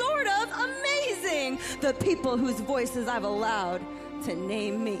 and it's sort of amazing. The people whose voices I've allowed to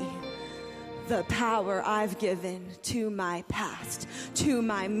name me. The power I've given to my past, to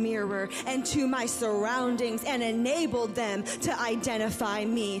my mirror, and to my surroundings, and enabled them to identify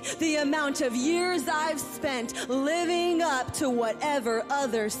me. The amount of years I've spent living up to whatever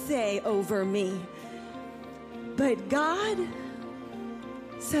others say over me. But God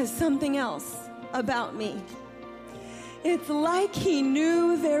says something else about me. It's like he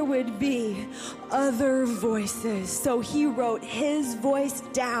knew there would be other voices, so he wrote his voice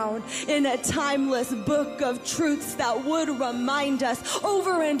down in a timeless book of truths that would remind us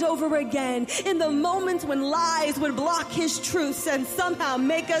over and over again in the moments when lies would block his truths and somehow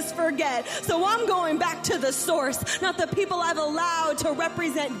make us forget. So I'm going back to the source, not the people I've allowed to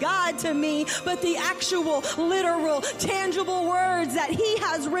represent God to me, but the actual, literal, tangible words that he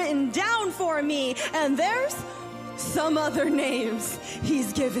has written down for me. And there's some other names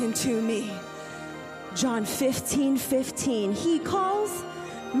he's given to me. John 15:15, he calls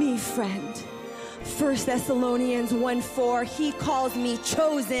me friend. 1 Thessalonians 1:4, he calls me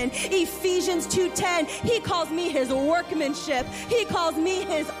chosen. Ephesians 2:10, he calls me his workmanship. He calls me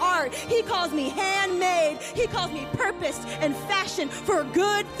his art. He calls me handmade. He calls me purposed and fashioned for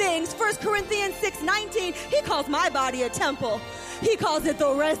good things. 1 Corinthians 6:19, he calls my body a temple. He calls it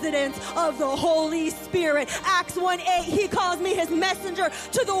the residence of the Holy Spirit. Acts 1:8, he calls me his messenger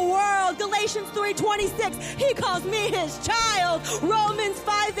to the world. Galatians 3:26, he calls me his child. Romans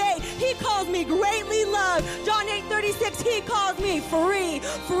 5:8, he calls me greatly loved. John 8:36, he calls me free,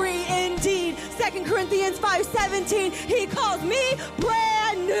 free indeed. 2 Corinthians 5:17, he calls me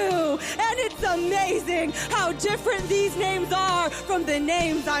brand new. And it's amazing how different these names are from the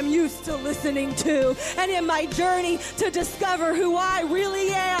names I'm used to listening to. And in my journey to discover who I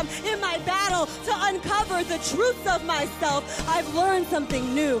really am, in my battle to uncover the truth of myself, I've learned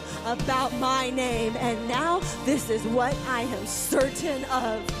something new about my name. And now this is what I am certain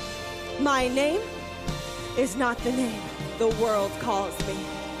of. My name is not the name the world calls me.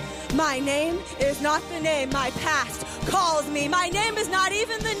 My name is not the name my past calls me. My name is not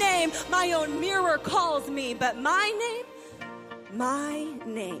even the name my own mirror calls me. But my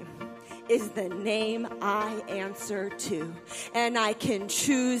name is the name I answer to. And I can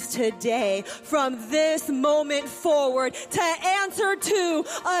choose today, from this moment forward, to answer to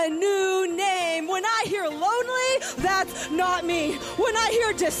a new name. When I hear lonely, that's not me. When I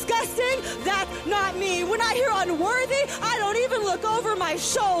hear disgusting, that's not me. When I hear unworthy, I don't even look over my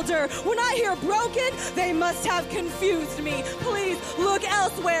shoulder. When I hear broken, they must have confused me. Please look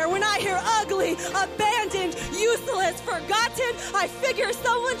elsewhere. When I hear ugly, abandoned, useless, forgotten, I figure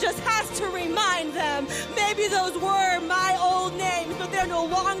someone just has to remind them. Maybe those were my old names, but they're no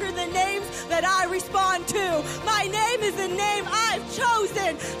longer the names that I respond to. My name is the name I've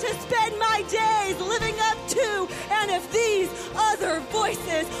chosen to spend my days living up to. And if these other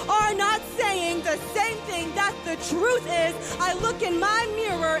voices are not saying the same thing that the truth is, I look in my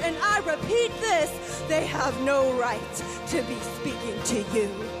mirror and I repeat this: they have no right to be speaking to you.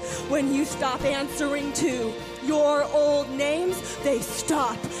 When you stop answering to your old names, they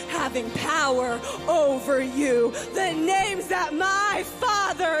stop having power over you. The names that my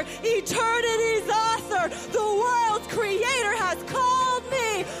Father, eternity's author, the world's creator has called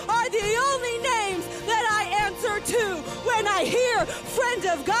me are the only names that I answer to. When I hear friend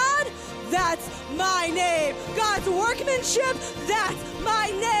of God, that's my name. God's workmanship, that's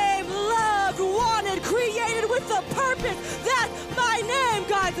my name. Loved, wanted, created with a purpose, that's my name.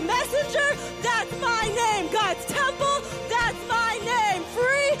 God's messenger, that's my name. God's temple, that's my name.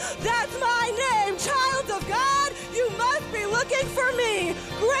 Free, that's my name. Child of God, you must be looking for me.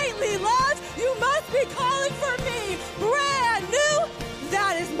 Greatly loved, you must be calling for me. Brand new,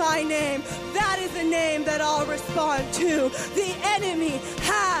 that is my name. That is a name that I'll respond to. The enemy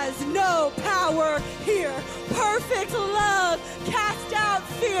has no power here. Perfect love cast out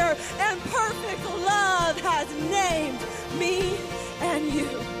fear, and perfect love has named me and you.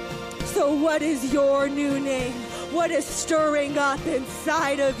 So what is your new name? What is stirring up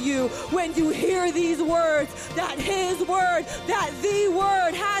inside of you when you hear these words that his word, that the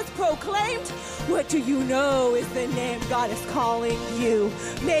word has proclaimed? What do you know is the name God is calling you?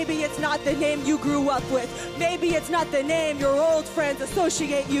 Maybe it's not the name you grew up with. Maybe it's not the name your old friends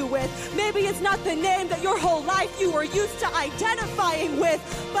associate you with. Maybe it's not the name that your whole life you were used to identifying with,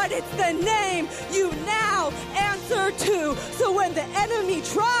 but it's the name you now answer to. So when the enemy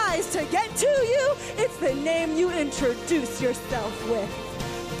tries to get to you, it's the name you introduce yourself with.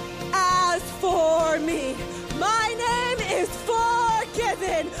 As for me, my name is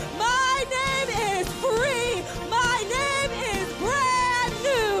forgiven. My name is free. My name is brand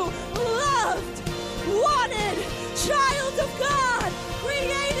new, loved, wanted, child of God,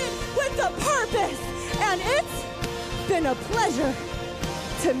 created with a purpose. And it's been a pleasure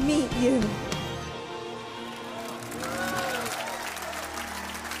to meet you.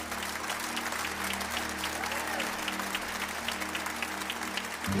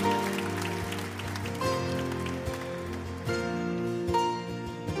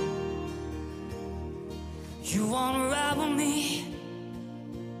 You unravel me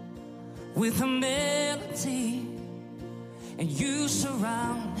with a melody, and you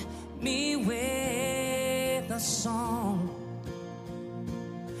surround me with a song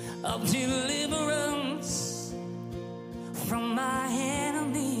of deliverance from my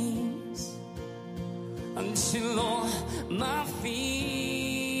enemies, until all my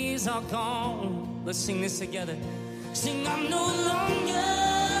fears are gone. Let's sing this together. Sing, I'm no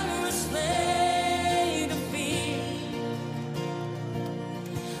longer a slave to fear.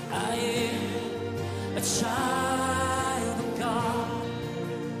 I am a child of God.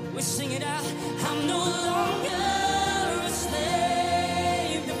 We sing it out. I'm no longer a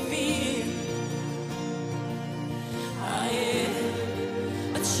slave to fear. I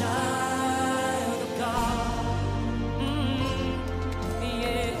am a child of God.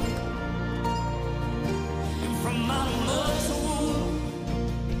 Yeah. And from my mother's womb,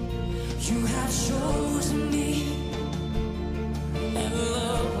 you have chosen me, and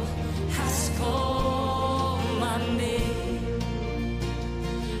love has called my name.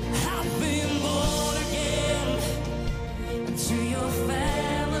 I've been born again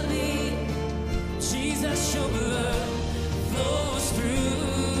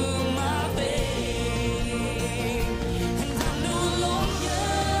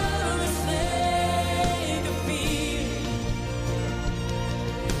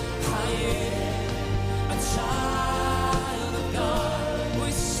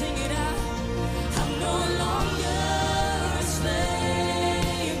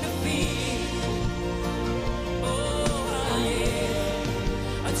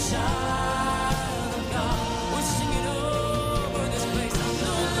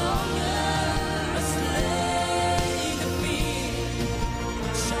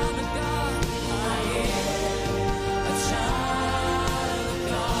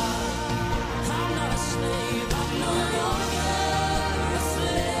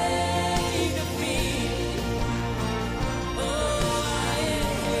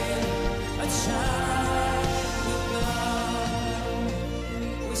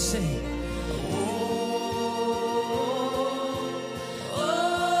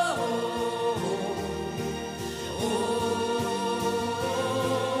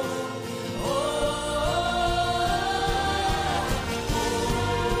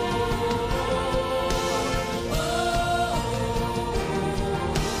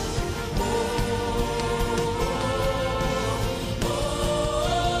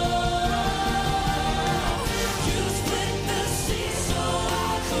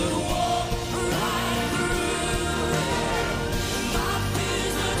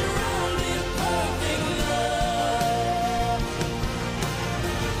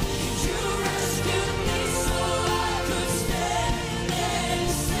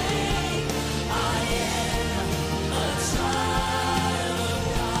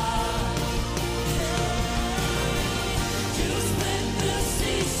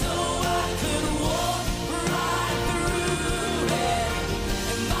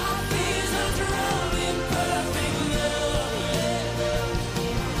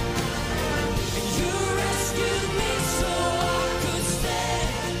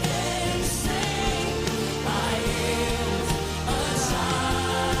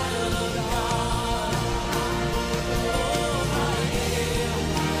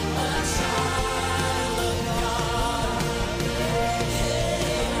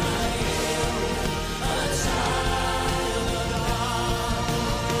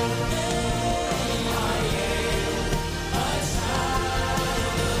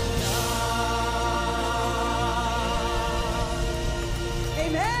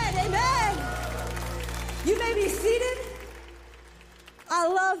Amen, amen. You may be seated. I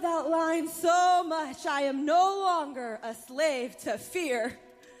love that line so much. I am no longer a slave to fear.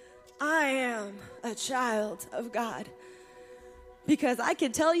 I am a child of God. Because I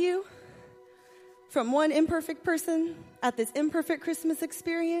can tell you from one imperfect person at this imperfect Christmas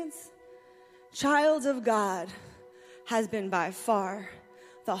experience, child of God has been by far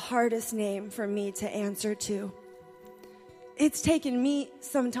the hardest name for me to answer to. It's taken me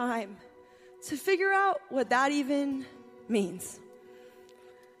some time to figure out what that even means.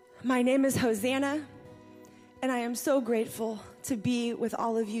 My name is Hosanna, and I am so grateful to be with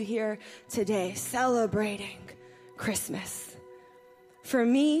all of you here today celebrating Christmas. For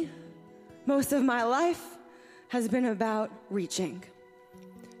me, most of my life has been about reaching,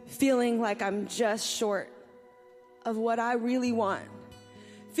 feeling like I'm just short of what I really want,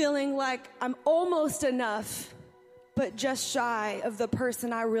 feeling like I'm almost enough, but just shy of the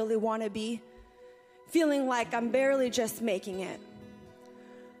person I really want to be, feeling like I'm barely just making it.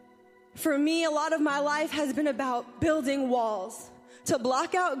 For me, a lot of my life has been about building walls to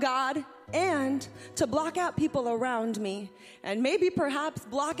block out God and to block out people around me, and maybe perhaps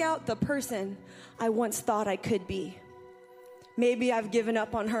block out the person I once thought I could be. Maybe I've given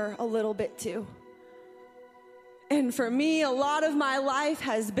up on her a little bit too. And for me, a lot of my life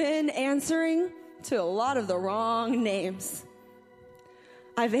has been answering to a lot of the wrong names.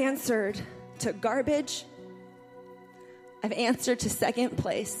 I've answered to garbage. I've answered to second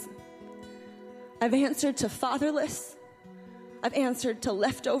place. I've answered to fatherless. I've answered to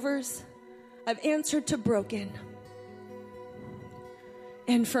leftovers. I've answered to broken.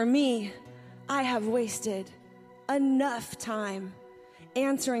 And for me, I have wasted enough time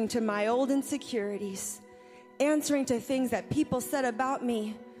answering to my old insecurities, answering to things that people said about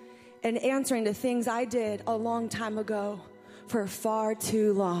me, and answering to things I did a long time ago for far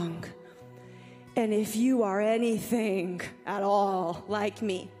too long. And if you are anything at all like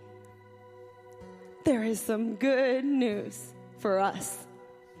me, there is some good news for us.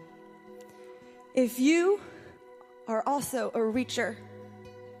 If you are also a reacher,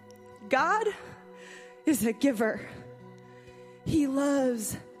 God is a giver. He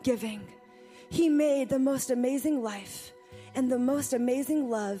loves giving. He made the most amazing life and the most amazing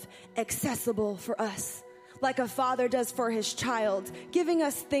love accessible for us, like a father does for his child, giving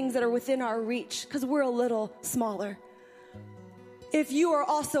us things that are within our reach because we're a little smaller. If you are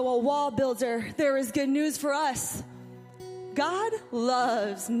also a wall builder, there is good news for us. God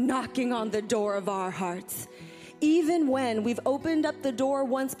loves knocking on the door of our hearts. Even when we've opened up the door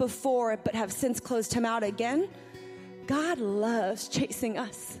once before but have since closed him out again, God loves chasing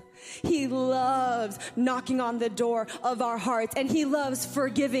us. He loves knocking on the door of our hearts, and he loves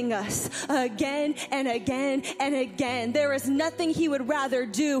forgiving us again and again and again. There is nothing he would rather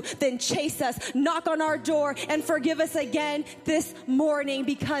do than chase us, knock on our door, and forgive us again this morning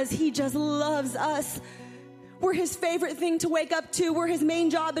because he just loves us. We're his favorite thing to wake up to. We're his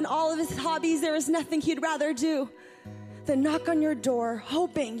main job in all of his hobbies. There is nothing he'd rather do than knock on your door,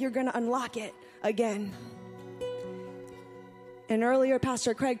 hoping you're going to unlock it again. And earlier,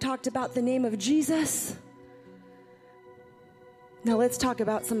 Pastor Craig talked about the name of Jesus. Now let's talk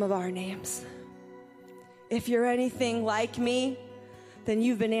about some of our names. If you're anything like me, then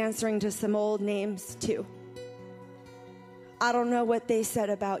you've been answering to some old names too. I don't know what they said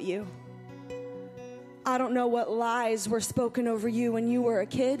about you. I don't know what lies were spoken over you when you were a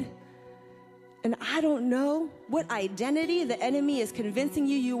kid. And I don't know what identity the enemy is convincing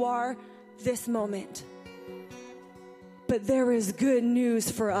you are this moment. But there is good news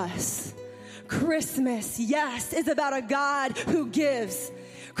for us. Christmas, yes, is about a God who gives.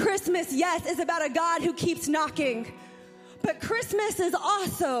 Christmas, yes, is about a God who keeps knocking. But Christmas is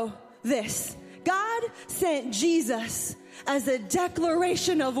also this. God sent Jesus as a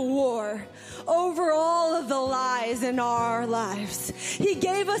declaration of war over all of the lies in our lives. He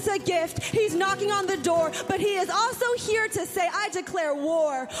gave us a gift. He's knocking on the door, but he is also here to say, I declare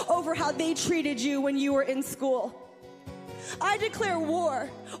war over how they treated you when you were in school. I declare war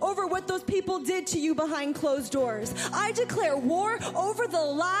over what those people did to you behind closed doors. I declare war over the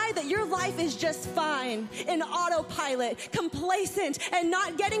lie that your life is just fine, in autopilot, complacent, and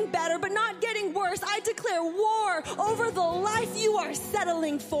not getting better, but not getting worse. I declare war over the life you are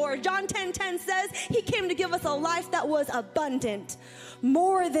settling for. John 10:10 says he came to give us a life that was abundant,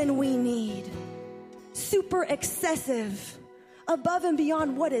 more than we need, super excessive, above and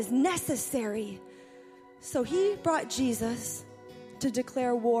beyond what is necessary. So he brought Jesus to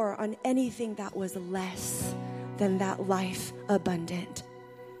declare war on anything that was less than that life abundant.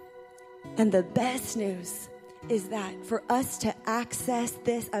 And the best news is that for us to access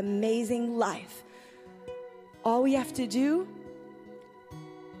this amazing life, all we have to do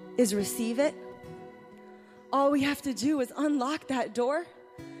is receive it. All we have to do is unlock that door.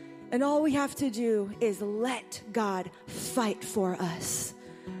 And all we have to do is let God fight for us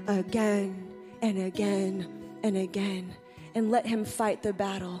again and again and again. And let him fight the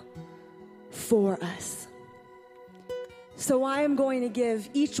battle for us. So I am going to give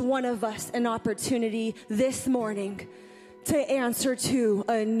each one of us an opportunity this morning to answer to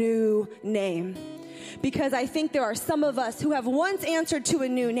a new name. Because I think there are some of us who have once answered to a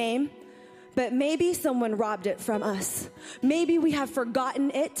new name, but maybe someone robbed it from us. Maybe we have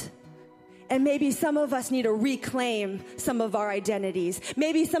forgotten it. And maybe some of us need to reclaim some of our identities.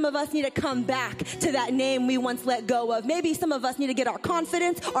 Maybe some of us need to come back to that name we once let go of. Maybe some of us need to get our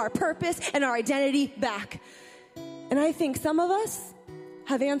confidence, our purpose, and our identity back. And I think some of us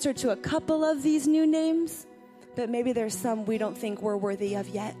have answered to a couple of these new names, but maybe there's some we don't think we're worthy of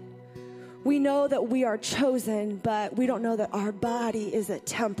yet. We know that we are chosen, but we don't know that our body is a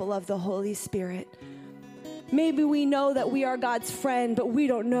temple of the Holy Spirit. Maybe we know that we are God's friend, but we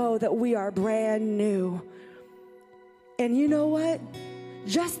don't know that we are brand new. And you know what?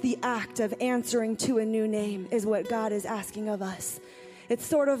 Just the act of answering to a new name is what God is asking of us. It's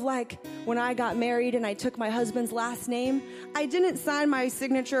sort of like when I got married and I took my husband's last name. I didn't sign my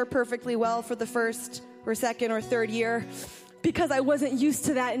signature perfectly well for the first or second or third year because I wasn't used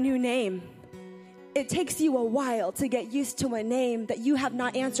to that new name. It takes you a while to get used to a name that you have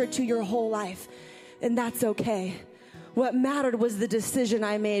not answered to your whole life. And that's okay. What mattered was the decision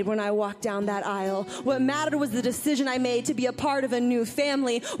I made when I walked down that aisle. What mattered was the decision I made to be a part of a new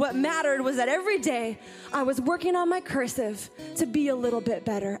family. What mattered was that every day I was working on my cursive to be a little bit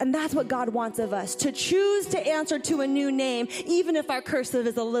better. And that's what God wants of us, to choose to answer to a new name, even if our cursive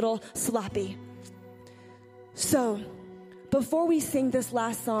is a little sloppy. So, before we sing this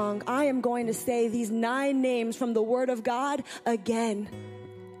last song, I am going to say these 9 names from the Word of God again.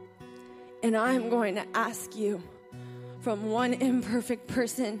 And I'm going to ask you, from one imperfect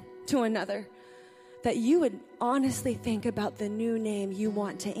person to another, that you would honestly think about the new name you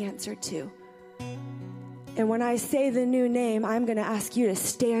want to answer to. And when I say the new name, I'm going to ask you to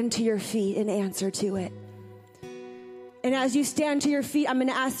stand to your feet and answer to it. And as you stand to your feet, I'm going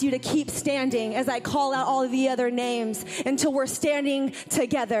to ask you to keep standing as I call out all of the other names until we're standing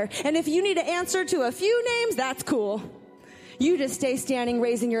together. And if you need to answer to a few names, that's cool. You just stay standing,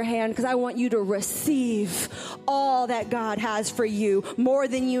 raising your hand, because I want you to receive all that God has for you. More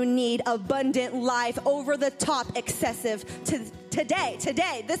than you need, abundant life, over the top, excessive.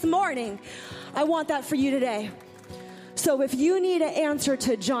 Today, this morning. I want that for you today. So if you need an answer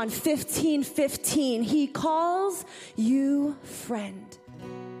to John 15:15, he calls you friend.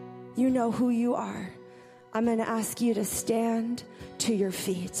 You know who you are. I'm going to ask you to stand to your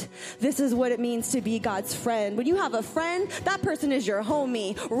feet. This is what it means to be God's friend. When you have a friend, that person is your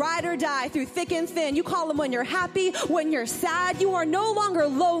homie. Ride or die through thick and thin. You call them when you're happy, when you're sad. You are no longer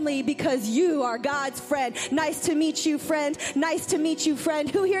lonely because you are God's friend. Nice to meet you, friend. Nice to meet you,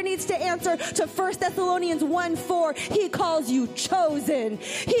 friend. Who here needs to answer to 1 Thessalonians 1:4? He calls you chosen.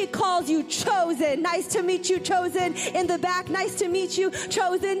 He calls you chosen. Nice to meet you, chosen. In the back, nice to meet you,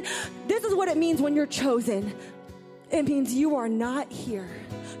 chosen. This is what it means when you're chosen. It means you are not here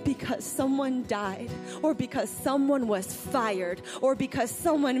because someone died, or because someone was fired, or because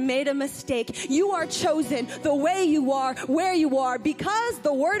someone made a mistake. You are chosen the way you are, where you are, because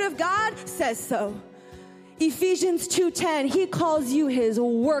the Word of God says so. Ephesians 2:10, he calls you his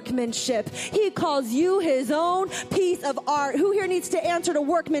workmanship. He calls you his own piece of art. Who here needs to answer to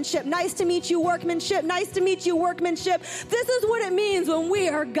workmanship? Nice to meet you, workmanship. Nice to meet you, workmanship. This is what it means when we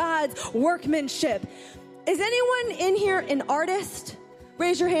are God's workmanship. Is anyone in here an artist?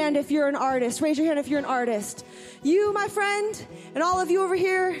 Raise your hand if you're an artist. Raise your hand if you're an artist. You, my friend, and all of you over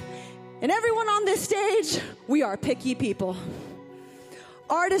here, and everyone on this stage, we are picky people.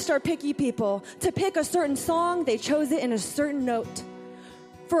 Artists are picky people. To pick a certain song, they chose it in a certain note.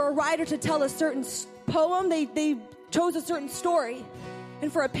 For a writer to tell a certain poem, they chose a certain story.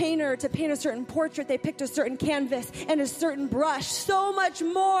 And for a painter to paint a certain portrait, they picked a certain canvas and a certain brush. So much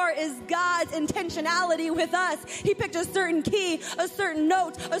more is God's intentionality with us. He picked a certain key, a certain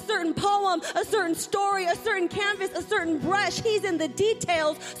note, a certain poem, a certain story, a certain canvas, a certain brush. He's in the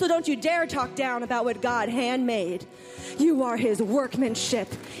details, so don't you dare talk down about what God handmade. You are his workmanship,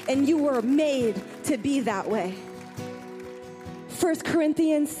 and you were made to be that way. 1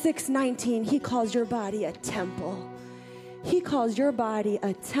 Corinthians 6:19, he calls your body a temple. He calls your body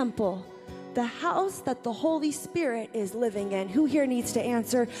a temple the house that the Holy Spirit is living in. Who here needs to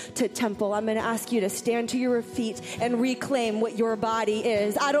answer to temple? I'm going to ask you to stand to your feet and reclaim what your body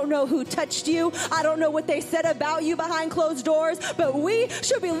is. I don't know who touched you. I don't know what they said about you behind closed doors, but we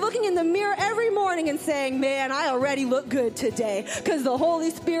should be looking in the mirror every morning and saying, man, I already look good today because the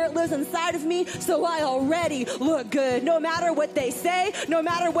Holy Spirit lives inside of me, so I already look good. No matter what they say, no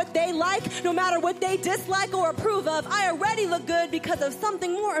matter what they like, no matter what they dislike or approve of, I already look good because of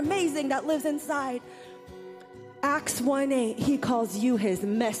something more amazing that lives inside. Acts 1:8, he calls you his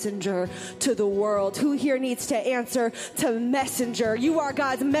messenger to the world. Who here needs to answer to messenger? You are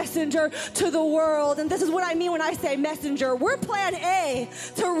God's messenger to the world. And this is what I mean when I say messenger. We're plan A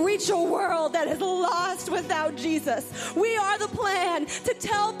to reach a world that is lost without Jesus. We are the plan to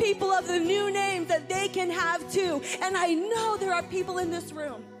tell people of the new names that they can have too. And I know there are people in this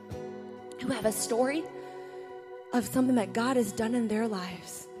room who have a story of something that God has done in their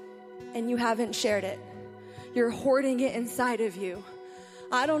lives, and you haven't shared it. You're hoarding it inside of you.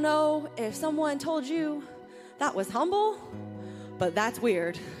 I don't know if someone told you that was humble, but that's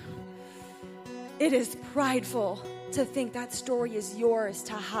weird. It is prideful to think that story is yours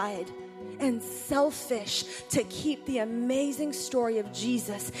to hide, and selfish to keep the amazing story of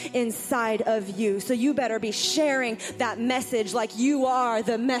Jesus inside of you. So you better be sharing that message like you are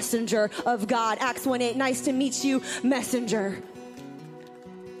the messenger of God. Acts 1:8, nice to meet you, messenger.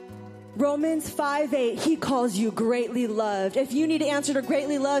 Romans 5:8, he calls you greatly loved. If you need to answer to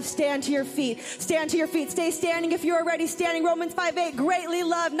greatly loved, stand to your feet. Stand to your feet. Stay standing if you're already standing. Romans 5:8, greatly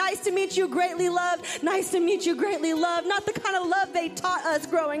loved. Nice to meet you, greatly loved. Nice to meet you, greatly loved. Not the kind of love they taught us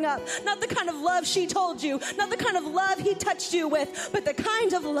growing up. Not the kind of love she told you. Not the kind of love he touched you with. But the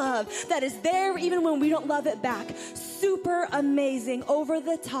kind of love that is there even when we don't love it back. Super amazing, over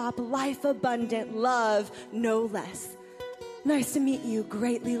the top, life abundant love, no less. Nice to meet you,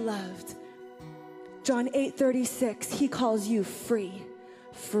 greatly loved. John 8:36, he calls you free.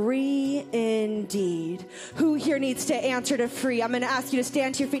 Free indeed. Who here needs to answer to free? I'm going to ask you to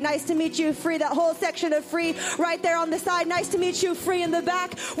stand to your feet. Nice to meet you, free. That whole section of free right there on the side. Nice to meet you, free in the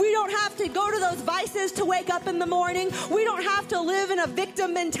back. We don't have to go to those vices to wake up in the morning. We don't have to live in a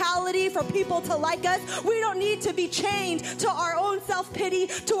victim mentality for people to like us. We don't need to be chained to our own self-pity,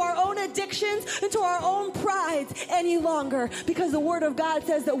 to our own addictions, and to our own prides any longer, because the Word of God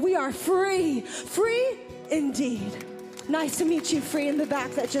says that we are free. Free indeed. Nice to meet you, free in the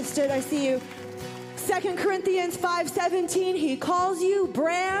back that just stood. I see you. 2 Corinthians 5:17, he calls you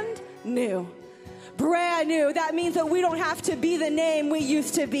brand new. Brand new. That means that we don't have to be the name we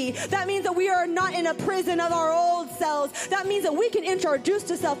used to be. That means that we are not in a prison of our old selves. That means that we can introduce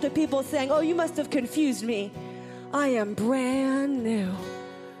ourselves to people saying, oh, you must have confused me. I am brand new.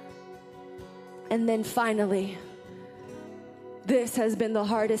 And then finally, this has been the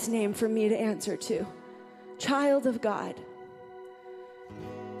hardest name for me to answer to. Child of God,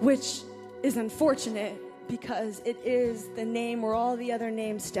 which is unfortunate because it is the name where all the other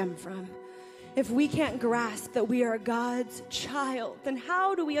names stem from. If we can't grasp that we are God's child, then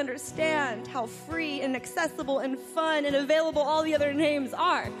how do we understand how free and accessible and fun and available all the other names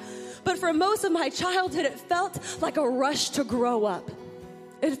are? But for most of my childhood, it felt like a rush to grow up.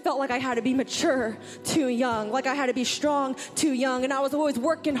 It felt like I had to be mature too young, like I had to be strong too young, and I was always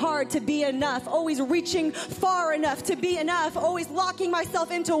working hard to be enough, always reaching far enough to be enough, always locking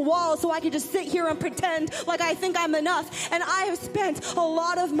myself into walls so I could just sit here and pretend like I think I'm enough. And I have spent a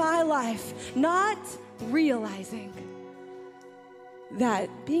lot of my life not realizing that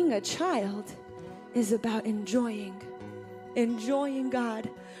being a child is about enjoying God,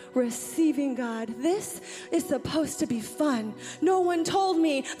 receiving God. This is supposed to be fun. No one told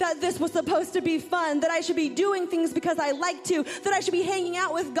me that this was supposed to be fun, that I should be doing things because I like to, that I should be hanging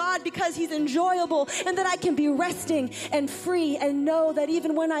out with God because he's enjoyable, and that I can be resting and free and know that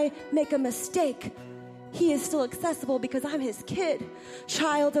even when I make a mistake, he is still accessible because I'm his kid,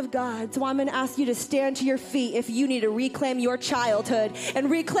 child of God. So I'm going to ask you to stand to your feet if you need to reclaim your childhood and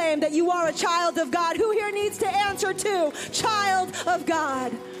reclaim that you are a child of God. Who here needs to answer to child of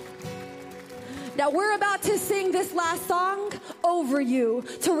God? Now we're about to sing this last song over you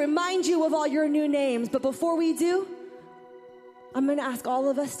to remind you of all your new names. But before we do, I'm going to ask all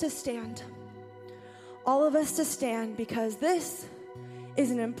of us to stand. All of us to stand, because this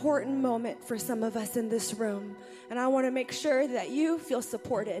is an important moment for some of us in this room. And I want to make sure that you feel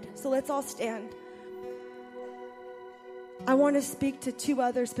supported. So let's all stand. I want to speak to two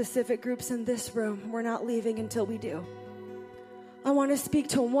other specific groups in this room. We're not leaving until we do. I want to speak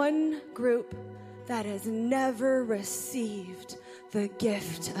to one group that has never received the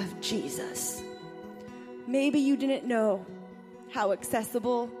gift of Jesus. Maybe you didn't know how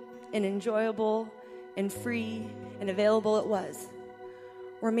accessible and enjoyable and free and available it was.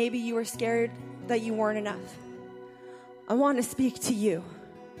 Or maybe you were scared that you weren't enough. I want to speak to you.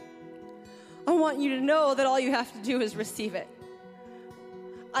 I want you to know that all you have to do is receive it.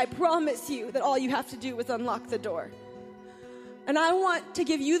 I promise you that all you have to do is unlock the door. And I want to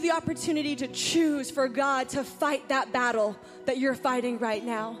give you the opportunity to choose for God to fight that battle that you're fighting right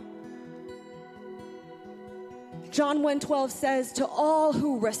now. John 1:12 says, to all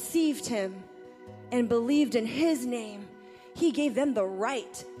who received him and believed in his name, he gave them the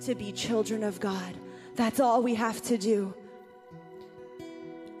right to be children of God. That's all we have to do.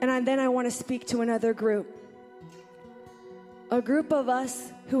 And then I want to speak to another group. A group of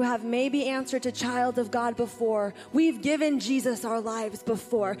us who have maybe answered to child of God before. We've given Jesus our lives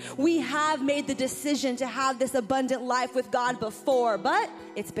before. We have made the decision to have this abundant life with God before, but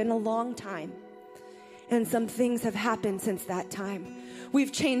it's been a long time. And some things have happened since that time.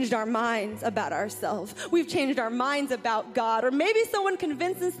 We've changed our minds about ourselves. We've changed our minds about God. Or maybe someone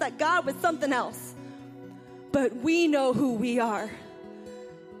convinced us that God was something else. But we know who we are.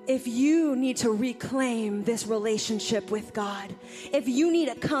 If you need to reclaim this relationship with God, if you need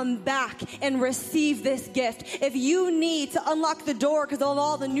to come back and receive this gift, if you need to unlock the door because of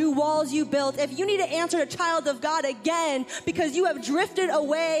all the new walls you built, if you need to answer a child of God again because you have drifted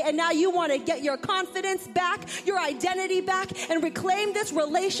away and now you want to get your confidence back, your identity back, and reclaim this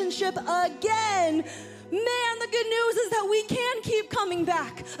relationship again, man, the good news is that we can keep coming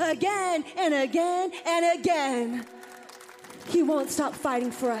back again and again and again. He won't stop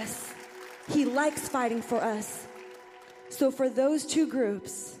fighting for us. He likes fighting for us. So for those two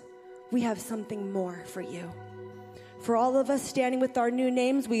groups, we have something more for you. For all of us standing with our new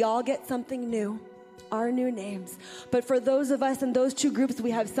names, we all get something new, our new names. But for those of us in those two groups,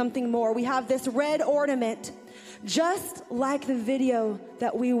 we have something more. We have this red ornament, just like the video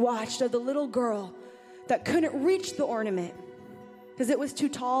that we watched of the little girl that couldn't reach the ornament because it was too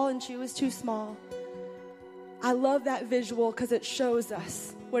tall and she was too small. I love that visual because it shows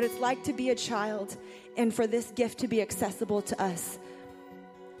us what it's like to be a child and for this gift to be accessible to us.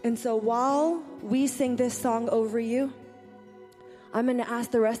 And so while we sing this song over you, I'm going to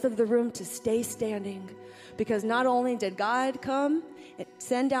ask the rest of the room to stay standing because not only did God come and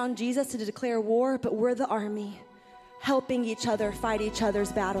send down Jesus to declare war, but we're the army helping each other fight each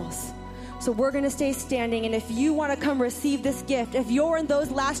other's battles. So we're going to stay standing, and if you want to come receive this gift, if you're in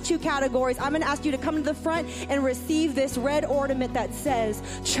those last two categories, I'm going to ask you to come to the front and receive this red ornament that says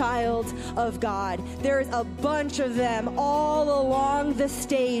Child of God. There's a bunch of them all along the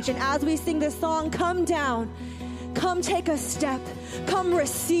stage, and as we sing this song, come down. Come take a step. Come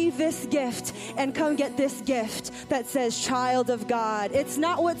receive this gift and come get this gift that says Child of God. It's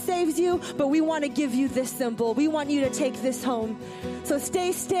not what saves you, but we want to give you this symbol. We want you to take this home. So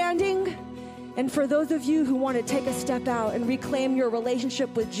stay standing. And for those of you who want to take a step out and reclaim your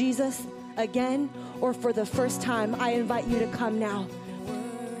relationship with Jesus again or for the first time, I invite you to come now.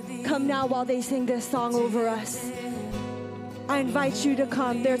 Come now while they sing this song over us. I invite you to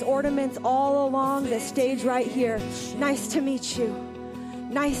come. There's ornaments all along the stage right here. Nice to meet you.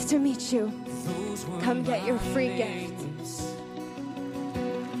 Nice to meet you. Come get your free gift.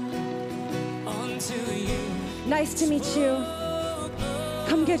 Nice to meet you.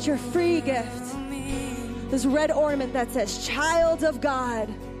 Come get your free gift. This red ornament that says Child of God.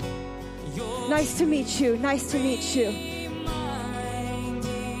 Nice to meet you. Nice to meet you.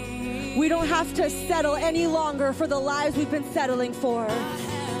 We don't have to settle any longer for the lives we've been settling for.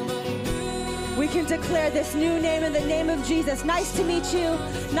 We can declare this new name in the name of Jesus. Nice to meet you.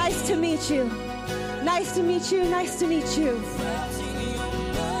 Nice to meet you. Nice to meet you. Nice to meet you.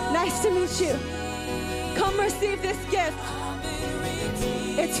 Nice to meet you. Come receive this gift.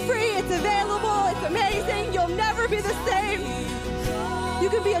 It's free, it's available, it's amazing. You'll never be the same. You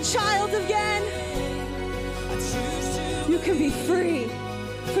can be a child again. You can be free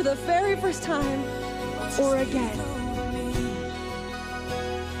for the very first time or again.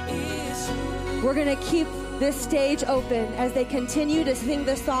 We're going to keep this stage open as they continue to sing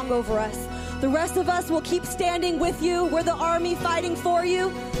this song over us. The rest of us will keep standing with you. We're the army fighting for you.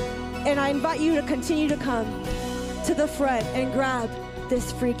 And I invite you to continue to come to the front and grab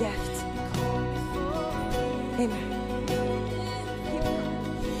this free gift. Amen.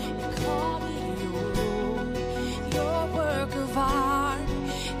 Your work of art,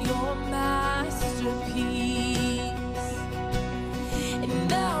 your masterpiece, and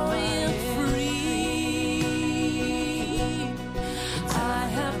now I am free. I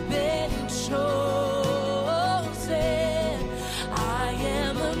have been chosen. I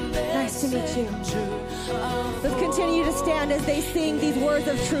am a Nice to meet you. Let's continue to stand as they sing these words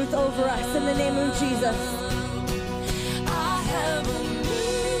of truth over us in the name of Jesus. I have a new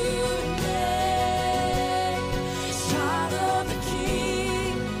name, child of the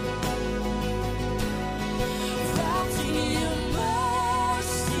King, wrapped in your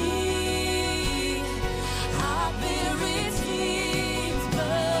mercy. I've been redeemed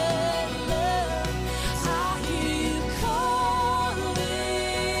by love. I hear you calling.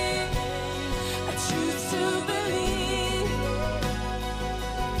 I choose to believe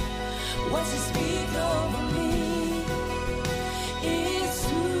what you speak over me. It's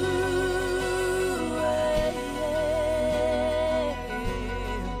who I am.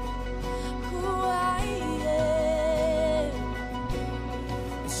 Who I am.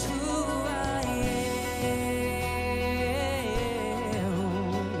 It's who I am.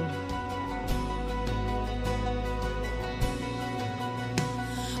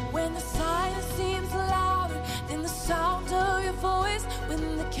 When the silence seems louder than the sound of your voice,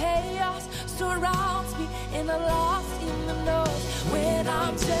 when the chaos surrounds me and I'm lost in the noise, when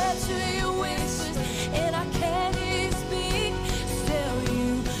I'm dead to your whispers and I can't even speak, still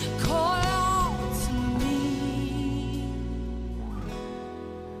you call out to me.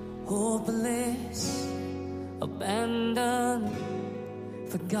 Hopeless, abandoned,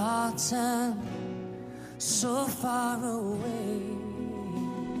 forgotten, so far away.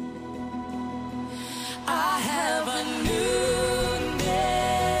 I have a new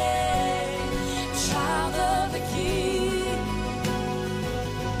name, child of the King,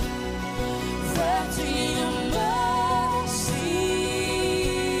 wrapped in your mercy.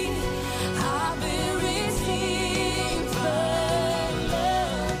 I've been redeemed by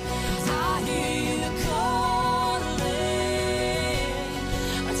love. I hear you calling.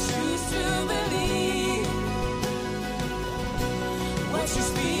 I choose to believe what you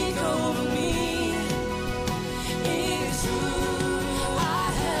speak over me. It's true.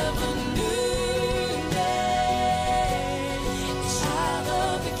 I have a new name, child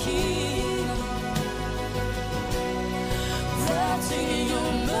of the King, wrapped in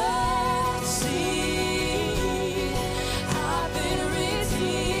your mercy. I've been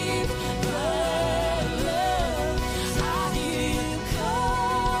redeemed by love. I hear you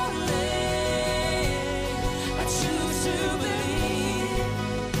calling. I choose to believe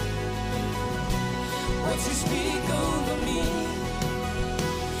what you speak over me.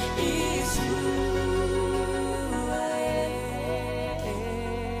 Is who I am.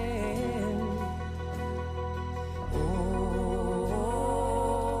 Oh,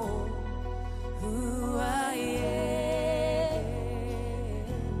 who I am.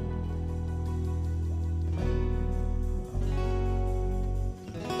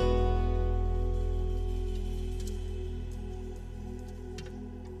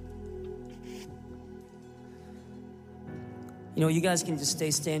 You know, you guys can just stay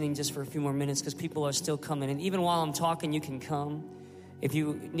standing just for a few more minutes because people are still coming. And even while I'm talking, you can come. If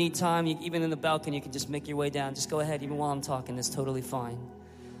you need time, even in the balcony, you can just make your way down. Just go ahead, even while I'm talking. It's totally fine.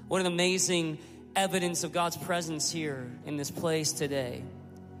 What an amazing evidence of God's presence here in this place today.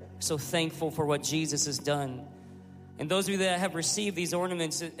 So thankful for what Jesus has done. And those of you that have received these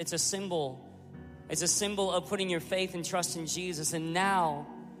ornaments, it's a symbol. It's a symbol of putting your faith and trust in Jesus. And now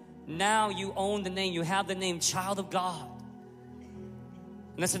you own the name. You have the name Child of God.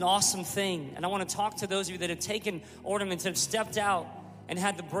 And that's an awesome thing. And I want to talk to those of you that have taken ornaments, that have stepped out and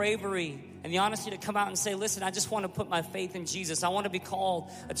had the bravery and the honesty to come out and say, listen, I just want to put my faith in Jesus. I want to be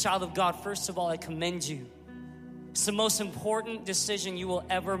called a child of God. First of all, I commend you. It's the most important decision you will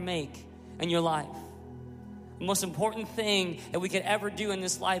ever make in your life. The most important thing that we could ever do in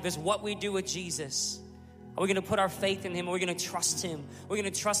this life is what we do with Jesus. Are we going to put our faith in him? Are we going to trust him? We're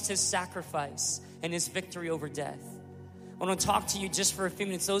going to trust his sacrifice and his victory over death. I want to talk to you just for a few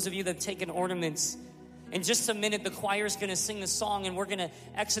minutes. Those of you that have taken ornaments, in just a minute, the choir is going to sing the song, and we're going to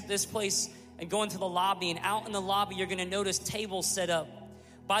exit this place and go into the lobby. And out in the lobby, you're going to notice tables set up.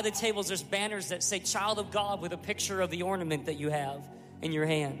 By the tables, there's banners that say Child of God with a picture of the ornament that you have in your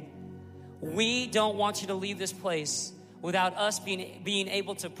hand. We don't want you to leave this place without us being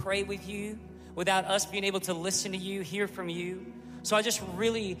able to pray with you, without us being able to listen to you, hear from you. So I just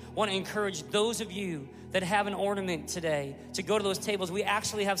really want to encourage those of you that have an ornament today to go to those tables. We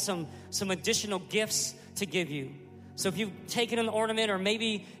actually have some additional gifts to give you. So if you've taken an ornament, or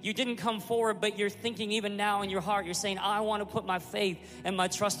maybe you didn't come forward, but you're thinking even now in your heart, you're saying, I want to put my faith and my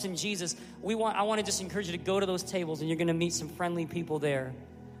trust in Jesus. I want to just encourage you to go to those tables, and you're going to meet some friendly people there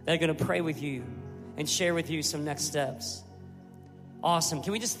that are going to pray with you and share with you some next steps. Awesome.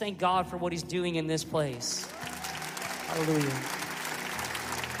 Can we just thank God for what he's doing in this place? Hallelujah.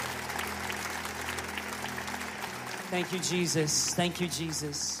 Thank you, Jesus. Thank you,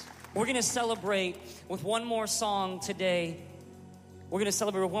 Jesus. We're going to celebrate with one more song today. We're going to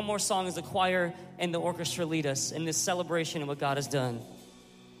celebrate with one more song as the choir and the orchestra lead us in this celebration of what God has done.